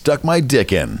that I have stuck my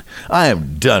dick in. I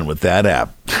am done with that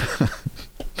app.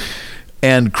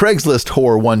 And Craigslist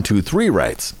Whore 123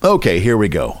 writes, okay, here we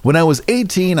go. When I was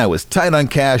 18, I was tight on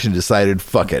cash and decided,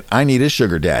 fuck it, I need a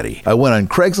sugar daddy. I went on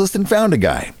Craigslist and found a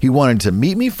guy. He wanted to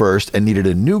meet me first and needed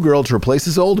a new girl to replace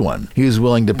his old one. He was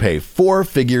willing to pay 4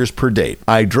 figures per date.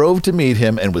 I drove to meet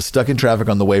him and was stuck in traffic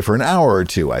on the way for an hour or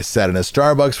two. I sat in a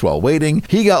Starbucks while waiting.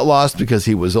 He got lost because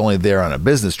he was only there on a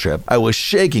business trip. I was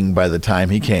shaking by the time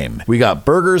he came. We got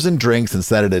burgers and drinks and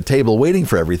sat at a table waiting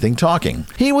for everything, talking.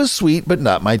 He was sweet, but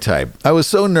not my type. I was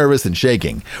so nervous and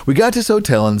shaking. We got to his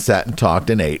hotel and sat and talked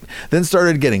and ate, then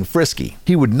started getting frisky.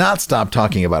 He would not stop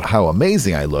talking about how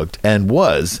amazing I looked and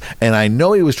was, and I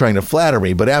know he was trying to flatter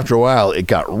me, but after a while it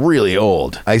got really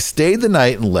old. I stayed the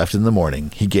night and left in the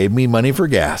morning. He gave me money for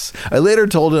gas. I later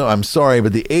told him I'm sorry,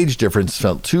 but the age difference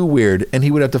felt too weird and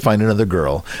he would have to find another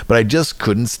girl, but I just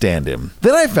couldn't stand him.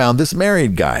 Then I found this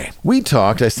married guy. We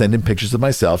talked, I sent him pictures of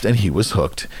myself, and he was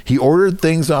hooked. He ordered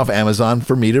things off Amazon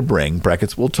for me to bring,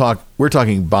 brackets, we're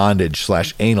talking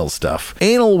bondage/anal stuff.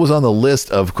 Anal was on the list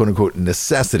of quote-unquote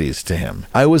necessities to him.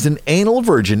 I was an anal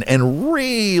virgin and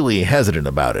really hesitant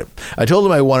about it. I told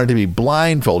him I wanted to be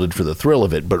blindfolded for the thrill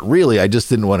of it, but really I just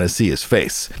didn't want to see his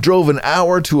face. Drove an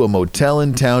hour to a motel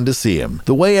in town to see him.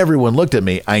 The way everyone looked at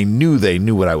me, I knew they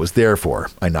knew what I was there for.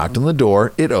 I knocked on the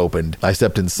door, it opened. I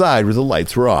stepped inside where the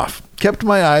lights were off. Kept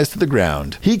my eyes to the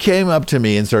ground. He came up to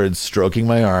me and started stroking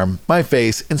my arm, my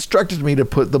face, instructed me to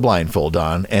put the blindfold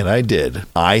on, and I did.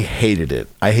 I hated it.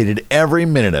 I hated every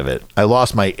minute of it. I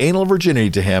lost my anal virginity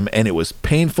to him, and it was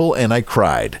painful, and I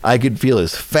cried. I could feel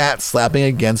his fat slapping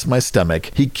against my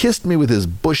stomach. He kissed me with his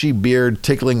bushy beard,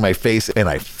 tickling my face, and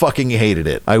I fucking hated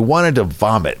it. I wanted to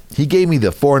vomit. He gave me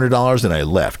the $400 and I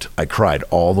left. I cried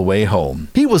all the way home.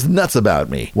 He was nuts about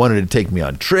me. Wanted to take me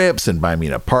on trips and buy me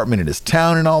an apartment in his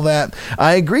town and all that.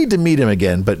 I agreed to meet him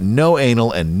again, but no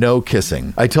anal and no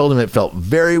kissing. I told him it felt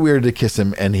very weird to kiss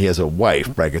him and he has a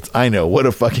wife, brackets. I know, what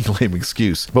a fucking lame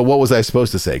excuse. But what was I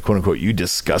supposed to say? Quote unquote, you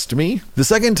disgust me? The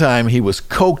second time he was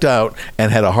coked out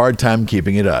and had a hard time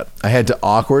keeping it up. I had to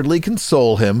awkwardly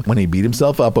console him when he beat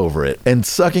himself up over it and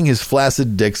sucking his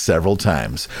flaccid dick several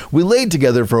times. We laid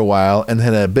together for a while and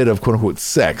had a bit of quote unquote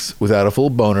sex without a full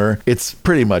boner. It's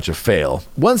pretty much a fail.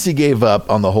 Once he gave up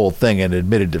on the whole thing and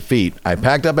admitted defeat, I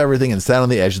packed up everything and sat on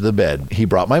the edge of the bed. He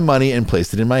brought my money and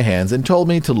placed it in my hands and told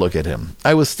me to look at him.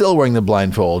 I was still wearing the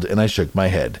blindfold and I shook my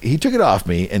head. He took it off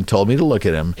me and told me to look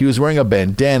at him. He was wearing a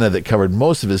bandana that covered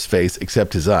most of his face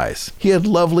except his eyes. He had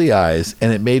lovely eyes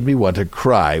and it made me want to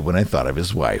cry when I thought of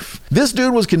his wife. This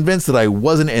dude was convinced that I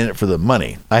wasn't in it for the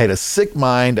money. I had a sick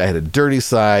mind, I had a dirty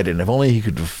side, and if only he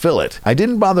could fulfill it. I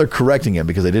didn't bother correcting him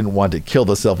because I didn't want to kill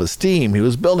the self-esteem he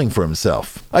was building for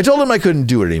himself. I told him I couldn't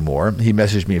do it anymore. He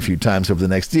messaged me a few times over the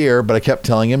next year, but I kept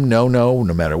telling him no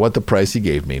matter what the price he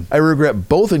gave me. I regret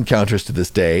both encounters to this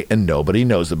day and nobody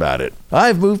knows about it.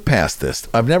 I've moved past this.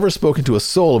 I've never spoken to a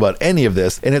soul about any of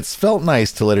this, and it's felt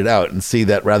nice to let it out and see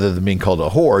that rather than being called a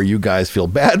whore, you guys feel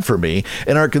bad for me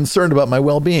and are concerned about my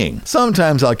well-being.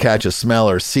 Sometimes I'll catch a smell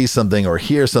or see something or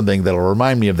hear something that'll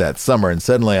remind me of that summer, and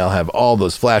suddenly I'll have all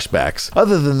those flashbacks.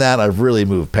 Other than that, I've really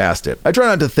moved past it. I try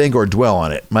not to think or dwell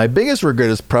on it. My biggest regret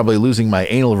is probably losing my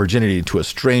anal virginity to a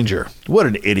stranger. What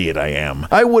an idiot I am.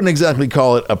 I wouldn't exactly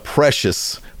call it a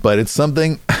precious, but it's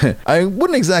something, I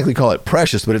wouldn't exactly call it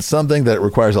precious, but it's something that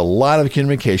requires a lot of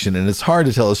communication, and it's hard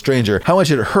to tell a stranger how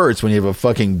much it hurts when you have a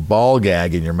fucking ball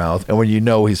gag in your mouth and when you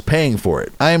know he's paying for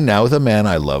it. I am now with a man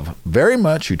I love very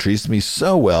much who treats me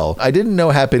so well. I didn't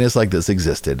know happiness like this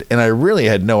existed, and I really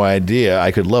had no idea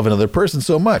I could love another person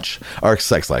so much. Our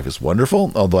sex life is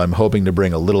wonderful, although I'm hoping to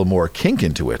bring a little more kink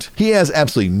into it. He has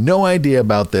absolutely no idea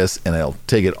about this, and I'll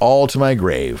take it all to my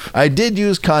grave. I did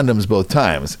use condoms both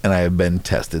times, and I have been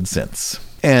tested since.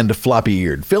 And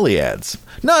floppy-eared Philly adds,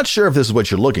 not sure if this is what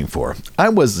you're looking for. I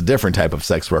was a different type of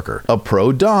sex worker, a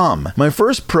pro dom. My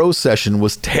first pro session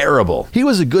was terrible. He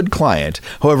was a good client.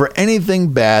 However,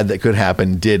 anything bad that could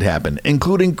happen did happen,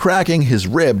 including cracking his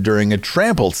rib during a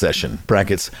trampled session.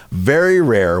 Brackets, very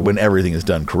rare when everything is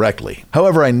done correctly.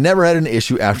 However, I never had an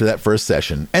issue after that first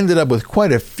session. Ended up with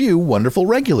quite a few wonderful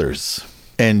regulars.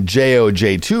 And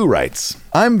JOJ2 writes,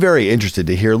 I'm very interested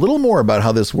to hear a little more about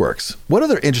how this works. What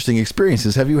other interesting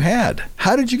experiences have you had?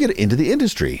 How did you get into the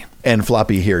industry? And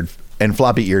floppy-eared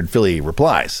Philly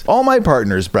replies, all my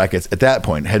partners, brackets, at that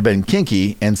point had been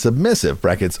kinky and submissive,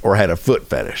 brackets, or had a foot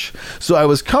fetish. So I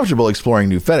was comfortable exploring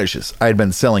new fetishes. I had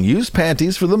been selling used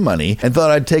panties for the money and thought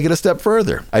I'd take it a step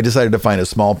further. I decided to find a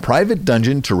small private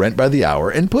dungeon to rent by the hour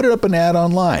and put up an ad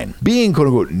online. Being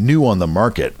quote-unquote new on the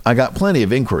market, I got plenty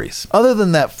of inquiries. Other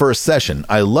than that first session,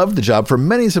 I loved the job for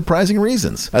many surprising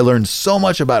reasons. I learned so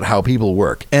much about how people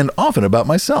work and often about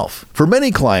myself. For many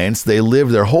clients, they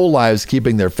lived their whole lives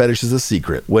keeping their fetishes a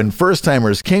secret. When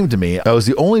first-timers came to me, I was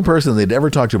the only person they'd ever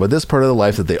talked to about this part of their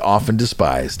life that they often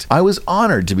despised. I was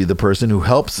honored to be the person who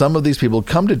helped some of these people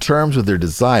come to terms with their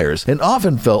desires and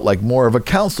often felt like more of a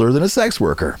counselor than a sex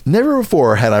worker. Never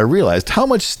before had I realized how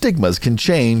much stigmas can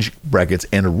change, brackets,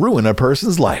 and ruin a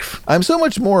person's life. I'm so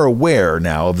much more aware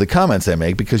now of the comments I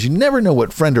make because you never know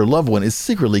what friend or loved one is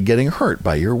secretly getting hurt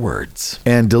by your words.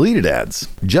 And deleted ads.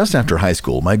 Just after high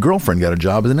school, my girlfriend got a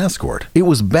job as an escort. It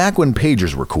was back when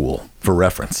pagers were cool. For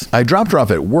reference, I dropped her off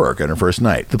at work on her first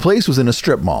night. The place was in a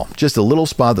strip mall, just a little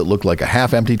spot that looked like a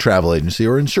half-empty travel agency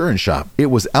or insurance shop. It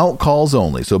was out calls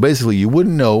only, so basically you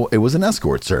wouldn't know it was an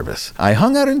escort service. I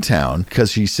hung out in town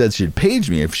because she said she'd page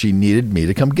me if she needed me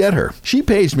to come get her. She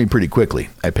paged me pretty quickly.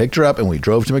 I picked her up and we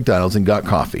drove to McDonald's and got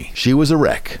coffee. She was a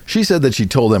wreck. She said that she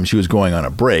told them she was going on a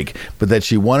break, but that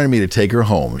she wanted me to take her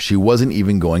home. She wasn't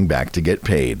even going back to get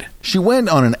paid. She went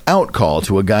on an out call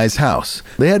to a guy's house.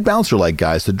 They had bouncer-like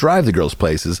guys to drive the girls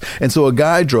places, and so a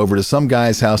guy drove her to some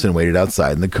guy's house and waited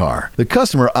outside in the car. The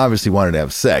customer obviously wanted to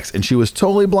have sex, and she was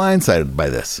totally blindsided by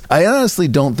this. I honestly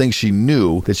don't think she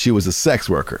knew that she was a sex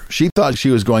worker. She thought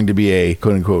she was going to be a,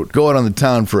 quote-unquote, go out on the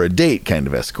town for a date kind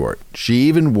of escort. She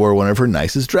even wore one of her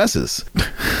nicest dresses.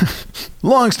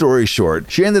 Long story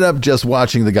short, she ended up just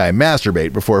watching the guy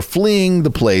masturbate before fleeing the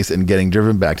place and getting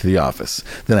driven back to the office.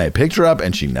 Then I picked her up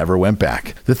and she never went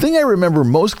back. The thing I remember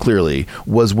most clearly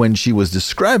was when she was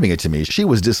describing it to me, she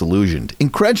was disillusioned,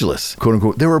 incredulous. Quote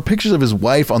unquote, there were pictures of his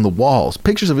wife on the walls,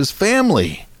 pictures of his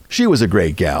family. She was a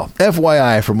great gal.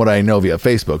 FYI, from what I know via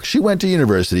Facebook, she went to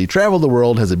university, traveled the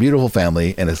world, has a beautiful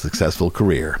family, and a successful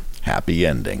career. Happy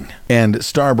ending. And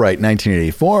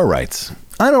Starbright1984 writes,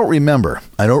 I don't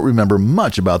remember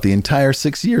much about the entire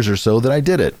 6 years or so that I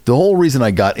did it. The whole reason I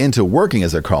got into working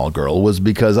as a call girl was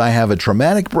because I have a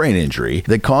traumatic brain injury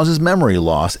that causes memory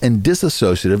loss and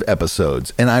dissociative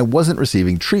episodes, and I wasn't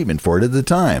receiving treatment for it at the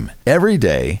time. Every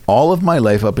day, all of my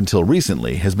life up until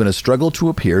recently, has been a struggle to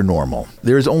appear normal.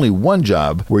 There is only one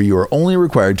job where you are only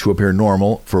required to appear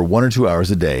normal for 1 or 2 hours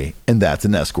a day, and that's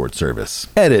an escort service.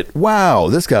 Edit, wow,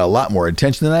 this got a lot more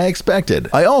attention than I expected.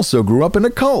 I also grew up in a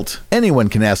cult. Anyone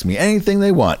can ask me anything they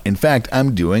want. In fact,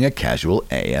 I'm doing a casual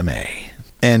AMA.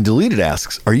 And Deleted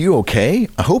asks, are you okay?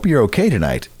 I hope you're okay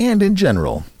tonight, and in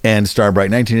general. And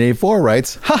Starbright1984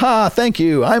 writes, haha, thank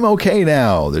you, I'm okay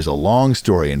now. There's a long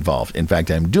story involved. In fact,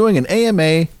 I'm doing an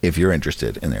AMA if you're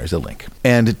interested, and there's a link.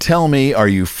 And Tell Me, Are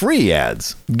You Free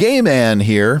ads. Gay man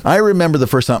here. I remember the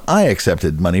first time I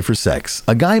accepted money for sex.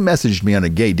 A guy messaged me on a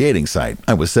gay dating site.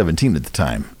 I was 17 at the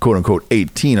time, quote unquote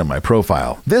 18 on my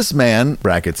profile. This man,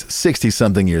 brackets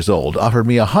 60-something years old, offered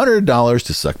me $100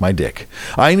 to suck my dick.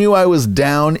 I knew I was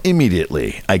down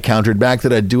immediately. I countered back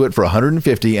that I'd do it for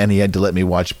 $150 and he had to let me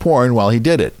watch watch porn while he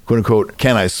did it. Quote unquote,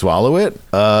 can I swallow it?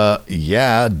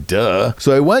 Yeah, duh.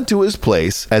 So I went to his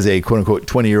place. As a quote unquote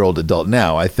 20-year-old adult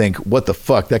now, I think, what the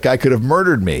fuck? That guy could have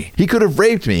murdered me. He could have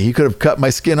raped me. He could have cut my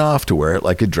skin off to wear it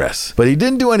like a dress. But he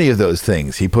didn't do any of those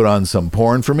things. He put on some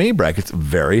porn for me, brackets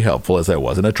very helpful as I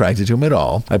wasn't attracted to him at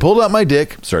all. I pulled out my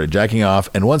dick, started jacking off,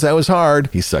 and once I was hard,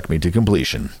 he sucked me to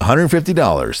completion.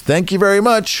 $150. Thank you very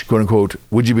much. Quote unquote,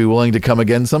 would you be willing to come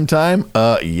again sometime?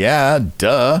 Yeah,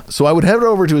 duh. So I would head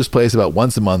over to his place about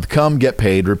once a month, come, get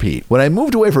paid, repeat. When I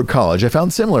moved away for college, I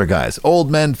found similar guys.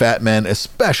 Old men, fat men,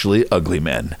 especially ugly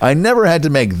men. I never had to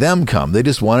make them come. They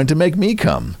just wanted to make me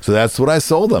come. So that's what I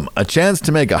sold them. A chance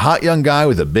to make a hot young guy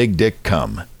with a big dick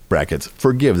come. Brackets,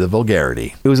 forgive the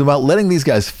vulgarity. It was about letting these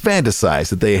guys fantasize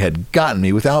that they had gotten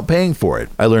me without paying for it.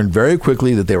 I learned very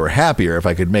quickly that they were happier if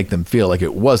I could make them feel like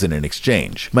it wasn't an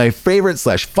exchange. My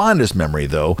favorite/fondest memory,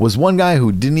 though, was one guy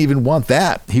who didn't even want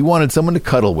that. He wanted someone to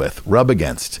cuddle with, rub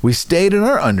against. We stayed in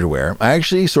our underwear. I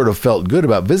actually sort of felt good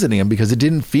about visiting him because it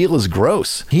didn't feel as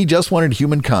gross. He just wanted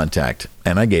human contact,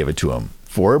 and I gave it to him.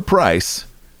 For a price,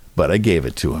 but I gave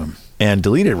it to him. And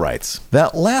Deleted writes,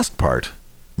 that last part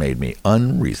made me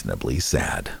unreasonably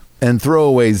sad. And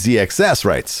Throwaway ZXS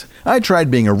writes, I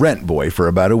tried being a rent boy for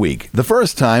about a week. The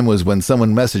first time was when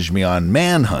someone messaged me on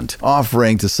Manhunt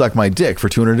offering to suck my dick for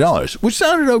 $200, which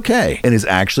sounded okay and is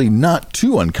actually not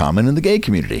too uncommon in the gay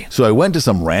community. So I went to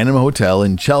some random hotel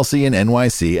in Chelsea and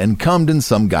NYC and cummed in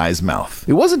some guy's mouth.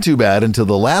 It wasn't too bad until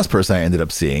the last person I ended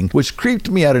up seeing, which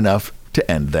creeped me out enough to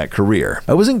end that career.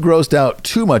 I wasn't grossed out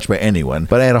too much by anyone,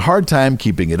 but I had a hard time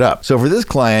keeping it up. So for this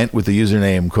client with the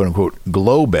username quote-unquote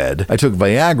Glowbed, I took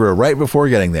Viagra right before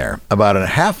getting there. About a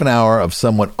half an hour of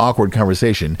somewhat awkward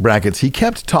conversation, brackets, he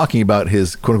kept talking about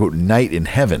his quote-unquote night in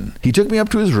heaven. He took me up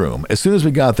to his room. As soon as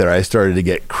we got there, I started to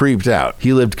get creeped out.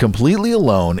 He lived completely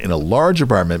alone in a large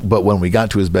apartment, but when we got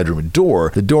to his bedroom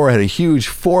door, the door had a huge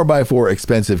 4x4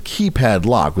 expensive keypad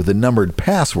lock with a numbered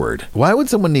password. Why would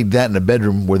someone need that in a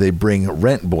bedroom where they bring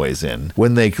rent boys in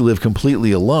when they live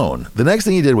completely alone? The next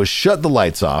thing he did was shut the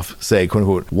lights off, say, quote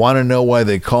unquote, want to know why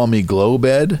they call me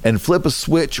Glowbed, and flip a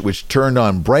switch which turned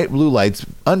on bright blue lights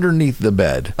underneath the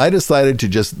bed. I decided to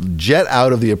just jet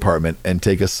out of the apartment and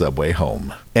take a subway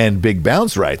home. And Big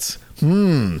Bounce writes,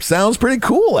 sounds pretty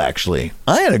cool, actually.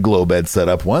 I had a Glowbed set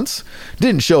up once.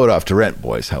 Didn't show it off to rent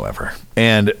boys, however.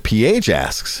 And PH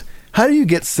asks, how do you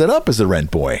get set up as a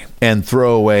rent boy? And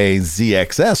Throwaway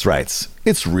ZXS writes,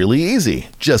 it's really easy.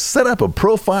 Just set up a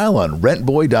profile on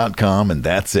rentboy.com and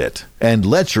that's it. And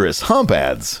Lecherous Hump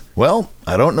adds, well,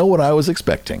 I don't know what I was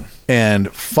expecting.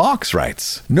 And Fox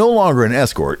writes, no longer an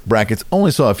escort, brackets,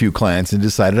 only saw a few clients and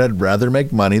decided I'd rather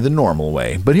make money the normal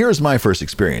way. But here's my first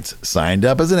experience. Signed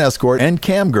up as an escort and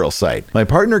camgirl site. My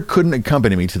partner couldn't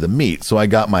accompany me to the meet, so I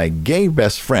got my gay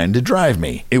best friend to drive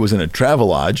me. It was in a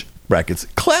Travelodge, brackets,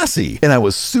 classy, and I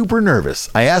was super nervous.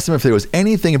 I asked him if there was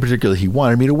anything in particular he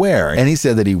wanted me to wear, and he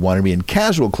said that he wanted me in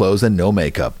casual clothes and no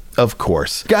makeup. Of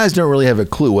course. Guys don't really have a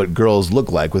clue what girls look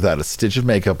like without a stitch of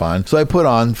makeup on, so I put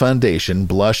on foundation,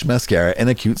 blush, mascara, and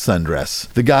a cute sundress.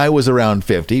 The guy was around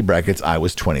 50, brackets, I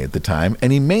was 20 at the time,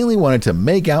 and he mainly wanted to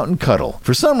make out and cuddle.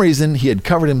 For some reason, he had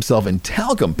covered himself in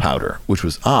talcum powder, which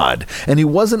was odd, and he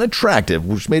wasn't attractive,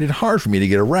 which made it hard for me to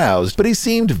get aroused, but he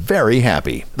seemed very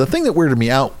happy. The thing that weirded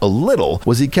me out a little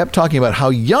was he kept talking about how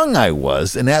young I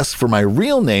was and asked for my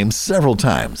real name several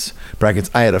times.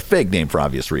 Brackets, I had a fake name for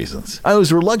obvious reasons. I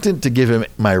was reluctant to give him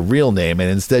my real name and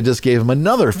instead just gave him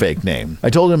another fake name. I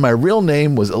told him my real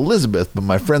name was Elizabeth, but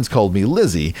my friends called me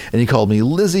Lizzie, and he called me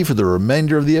Lizzie for the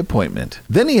remainder of the appointment.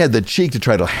 Then he had the cheek to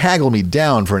try to haggle me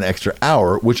down for an extra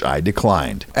hour, which I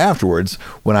declined. Afterwards,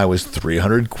 when I was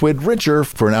 300 quid richer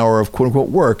for an hour of quote-unquote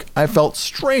work, I felt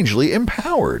strangely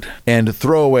empowered. And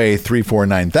Throwaway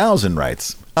 349000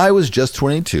 writes, I was just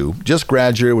 22, just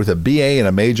graduated with a BA and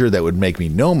a major that would make me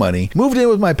no money, moved in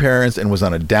with my parents, and was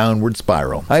on a downward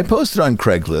spiral. I posted on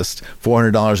Craigslist,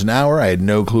 $400 an hour. I had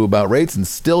no clue about rates and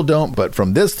still don't, but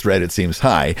from this thread it seems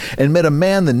high, and met a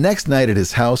man the next night at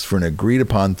his house for an agreed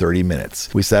upon 30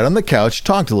 minutes. We sat on the couch,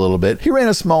 talked a little bit. He ran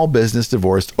a small business,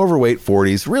 divorced, overweight,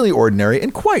 40s, really ordinary,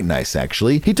 and quite nice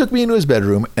actually. He took me into his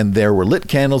bedroom, and there were lit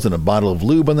candles and a bottle of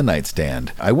lube on the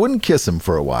nightstand. I wouldn't kiss him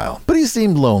for a while, but he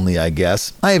seemed lonely, I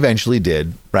guess. I eventually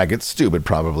did, Brackets stupid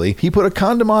probably. He put a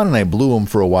condom on and I blew him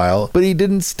for a while, but he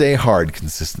didn't stay hard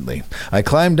consistently. I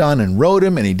climbed on and rode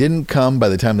him and he didn't come by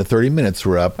the time the 30 minutes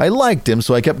were up. I liked him,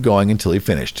 so I kept going until he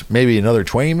finished. Maybe another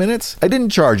 20 minutes? I didn't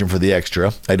charge him for the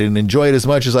extra. I didn't enjoy it as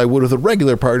much as I would with a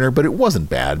regular partner, but it wasn't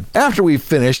bad. After we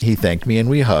finished, he thanked me and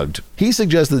we hugged. He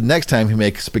suggested the next time he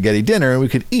make spaghetti dinner and we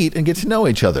could eat and get to know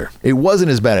each other. It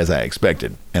wasn't as bad as I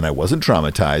expected, and I wasn't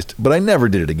traumatized, but I never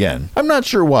did it again. I'm not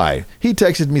sure why. He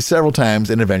texted me several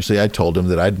times and eventually I told him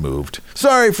that I'd moved.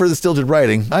 Sorry for the stilted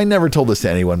writing. I never told this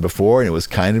to anyone before and it was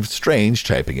kind of strange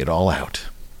typing it all out.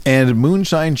 And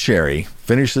Moonshine Cherry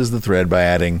finishes the thread by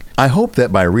adding, I hope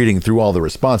that by reading through all the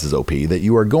responses, OP, that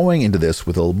you are going into this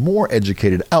with a more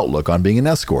educated outlook on being an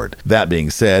escort. That being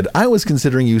said, I was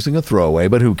considering using a throwaway,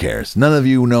 but who cares? None of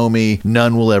you know me.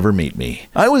 None will ever meet me.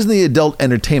 I was in the adult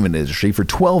entertainment industry for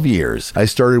 12 years. I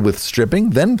started with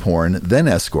stripping, then porn, then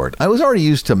escort. I was already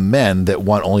used to men that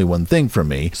want only one thing from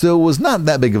me, so it was not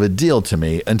that big of a deal to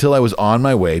me until I was on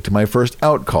my way to my first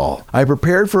out call. I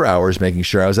prepared for hours, making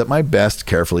sure I was at my best,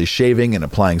 carefully shaving and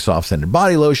applying soft-scented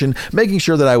body lotion, making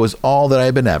sure that I was all that I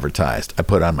had been advertised. I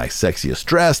put on my sexiest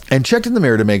dress and checked in the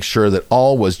mirror to make sure that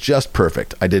all was just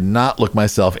perfect. I did not look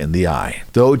myself in the eye.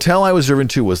 The hotel I was driven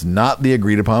to was not the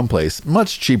agreed upon place,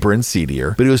 much cheaper and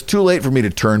seedier, but it was too late for me to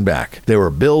turn back. There were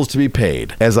bills to be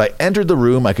paid. As I entered the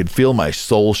room, I could feel my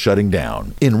soul shutting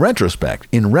down. In retrospect,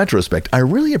 I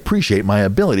really appreciate my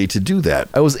ability to do that.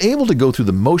 I was able to go through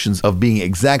the motions of being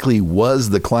exactly was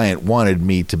the client wanted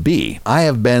me to be. I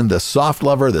have been the soft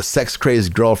lover, the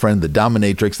sex-crazed girlfriend, the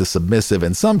dominatrix, the submissive,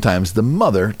 and sometimes the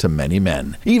mother to many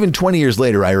men. Even 20 years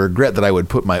later, I regret that I would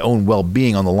put my own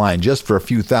well-being on the line just for a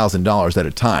few $1,000s at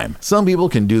a time. Some people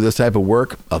can do this type of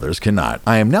work, others cannot.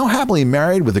 I am now happily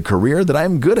married with a career that I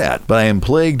am good at, but I am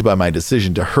plagued by my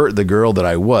decision to hurt the girl that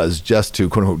I was just to,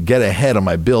 quote-unquote, get ahead on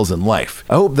my bills in life.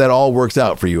 I hope that all works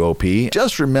out for you, OP.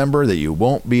 Just remember that you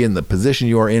won't be in the position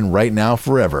you are in right now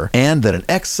forever, and that an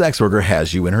ex-sex worker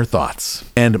has you in her thoughts.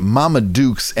 And Mama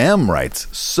Dukes M writes,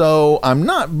 so I'm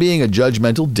not being a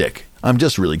judgmental dick. I'm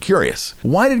just really curious.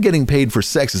 Why did getting paid for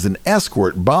sex as an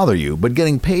escort bother you, but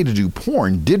getting paid to do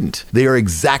porn didn't? They are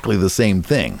exactly the same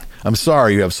thing. I'm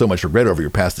sorry you have so much regret over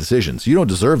your past decisions. You don't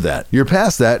deserve that. You're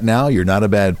past that now. You're not a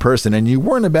bad person, and you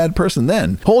weren't a bad person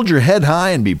then. Hold your head high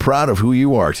and be proud of who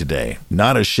you are today,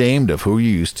 not ashamed of who you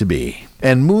used to be.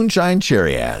 And Moonshine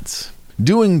Cherry adds,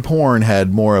 doing porn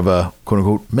had more of a,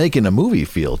 quote-unquote, making a movie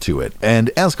feel to it, and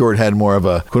escort had more of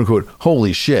a, quote-unquote,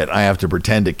 holy shit, I have to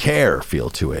pretend to care feel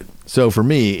to it. So for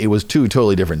me, it was two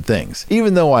totally different things.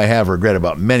 Even though I have regret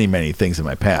about many, many things in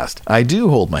my past, I do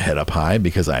hold my head up high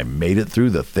because I made it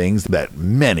through the things that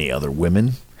many other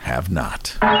women have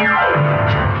not.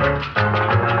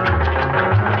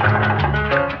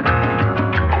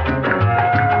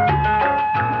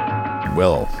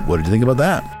 Well, what did you think about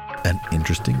that? An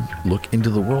interesting look into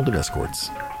the world of escorts.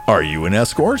 Are you an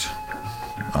escort?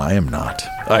 I am not.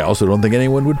 I also don't think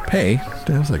anyone would pay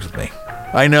to have sex with me.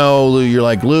 I know, Lou, you're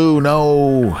like, Lou,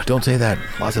 no, don't say that.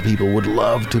 Lots of people would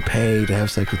love to pay to have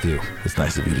sex with you. It's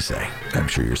nice of you to say. I'm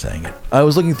sure you're saying it. I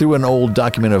was looking through an old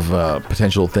document of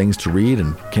potential things to read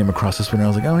and came across this one. And I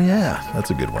was like, oh yeah,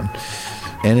 that's a good one.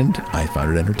 And I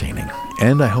found it entertaining.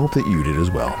 And I hope that you did as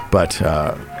well. But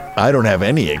I don't have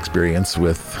any experience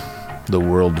with the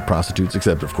world of prostitutes,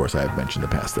 except, of course, I have mentioned in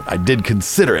the past that I did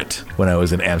consider it when I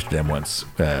was in Amsterdam once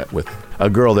with a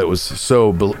girl that was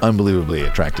so unbelievably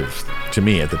attractive to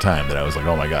me at the time that I was like,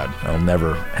 oh my God, I'll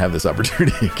never have this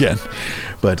opportunity again.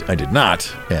 But I did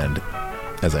not. And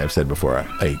as I have said before,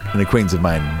 an acquaintance of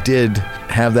mine did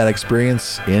have that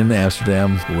experience in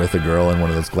Amsterdam with a girl in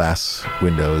one of those glass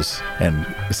windows and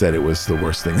said it was the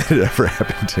worst thing that had ever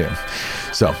happened to him.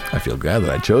 So I feel glad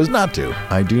that I chose not to.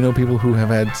 I do know people who have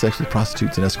had sex with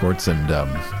prostitutes and escorts, and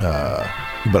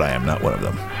but I am not one of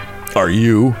them. Are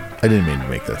you? I didn't mean to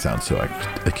make that sound so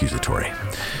accusatory.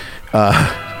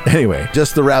 Anyway,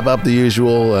 just to wrap up the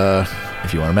usual,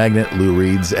 if you want a magnet,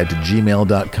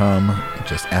 loureads@gmail.com.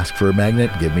 Just ask for a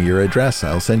magnet, give me your address,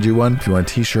 I'll send you one. If you want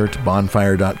a t-shirt,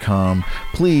 bonfire.com.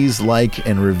 Please like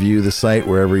and review the site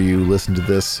wherever you listen to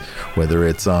this, whether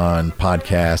it's on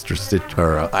podcast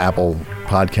or Apple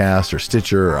Podcast or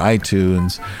Stitcher or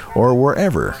iTunes or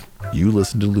wherever you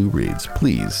listen to Lou Reads.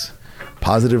 Please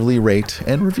positively rate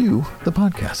and review the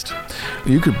podcast.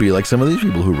 You could be like some of these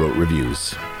people who wrote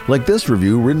reviews. Like this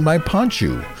review written by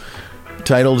Ponchu,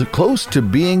 titled Close to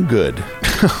Being Good.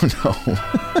 Oh no.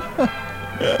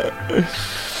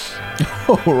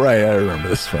 Oh right, I remember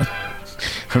this one.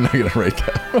 I'm not gonna write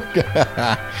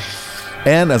that.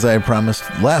 And as I promised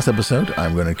last episode,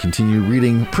 I'm going to continue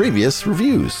reading previous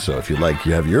reviews. So if you'd like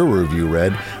to have your review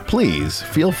read, please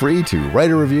feel free to write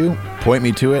a review, point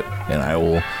me to it, and I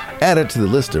will add it to the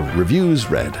list of reviews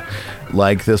read.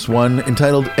 Like this one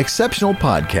entitled Exceptional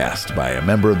Podcast by a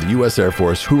member of the U.S. Air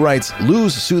Force who writes,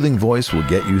 Lou's soothing voice will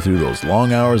get you through those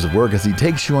long hours of work as he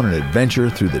takes you on an adventure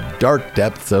through the dark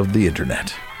depths of the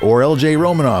internet. Or L.J.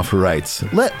 Romanoff who writes,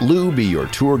 let Lou be your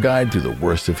tour guide through the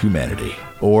worst of humanity.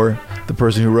 Or the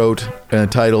person who wrote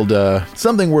titled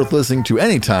Something Worth Listening to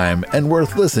Anytime and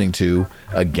Worth Listening to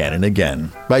Again and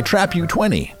Again by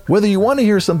TrapU20. Whether you want to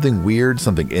hear something weird,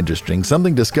 something interesting,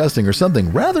 something disgusting, or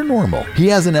something rather normal, he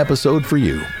has an episode for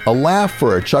you. A laugh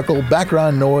for a chuckle,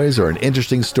 background noise, or an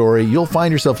interesting story, you'll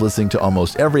find yourself listening to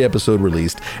almost every episode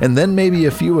released, and then maybe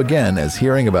a few again, as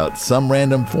hearing about some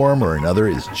random form or another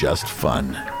is just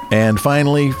fun. And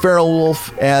finally, Feral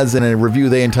Wolf adds in a review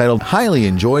they entitled Highly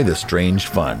Enjoy the Strange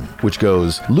Fun, which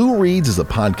goes, Lou Reads is a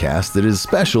podcast that is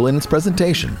special in its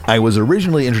presentation. I was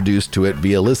originally introduced to it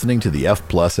via listening to the F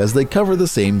Plus as they cover the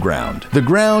same ground. The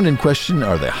ground in question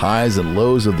are the highs and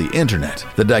lows of the internet.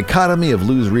 The dichotomy of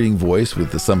Lou's reading voice with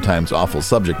the sometimes awful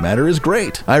subject matter is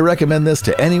great. I recommend this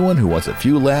to anyone who wants a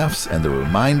few laughs and the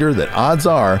reminder that odds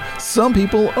are some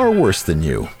people are worse than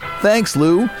you. Thanks,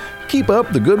 Lou. Keep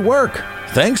up the good work.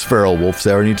 Thanks, Feral Wolf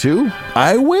 72.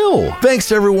 I will. Thanks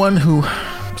to everyone who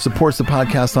supports the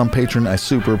podcast on Patreon. I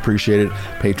super appreciate it.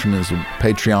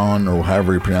 Patreon, or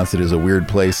however you pronounce it, is a weird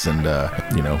place. And,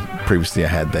 previously I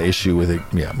had the issue with it.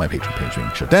 Yeah, my Patreon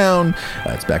page shut down.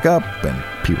 It's back up, and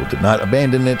people did not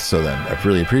abandon it. So then I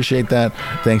really appreciate that.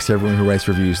 Thanks to everyone who writes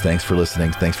reviews. Thanks for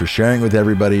listening. Thanks for sharing with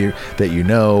everybody that you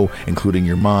know, including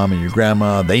your mom and your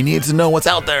grandma. They need to know what's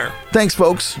out there. Thanks,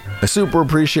 folks. I super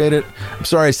appreciate it. I'm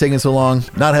sorry it's taking so long.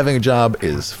 Not having a job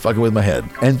is fucking with my head.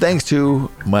 And thanks to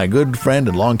my good friend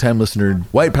and longtime listener,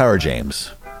 White Power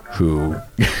James, who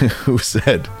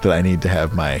said that I need to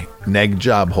have my neg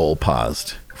job hole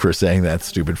paused for saying that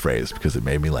stupid phrase because it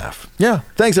made me laugh. Yeah,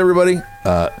 thanks everybody.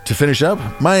 To finish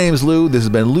up, my name's Lou. This has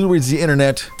been Lou Reads the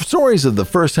Internet. Stories of the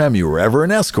first time you were ever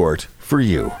an escort for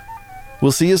you.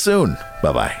 We'll see you soon.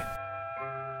 Bye-bye.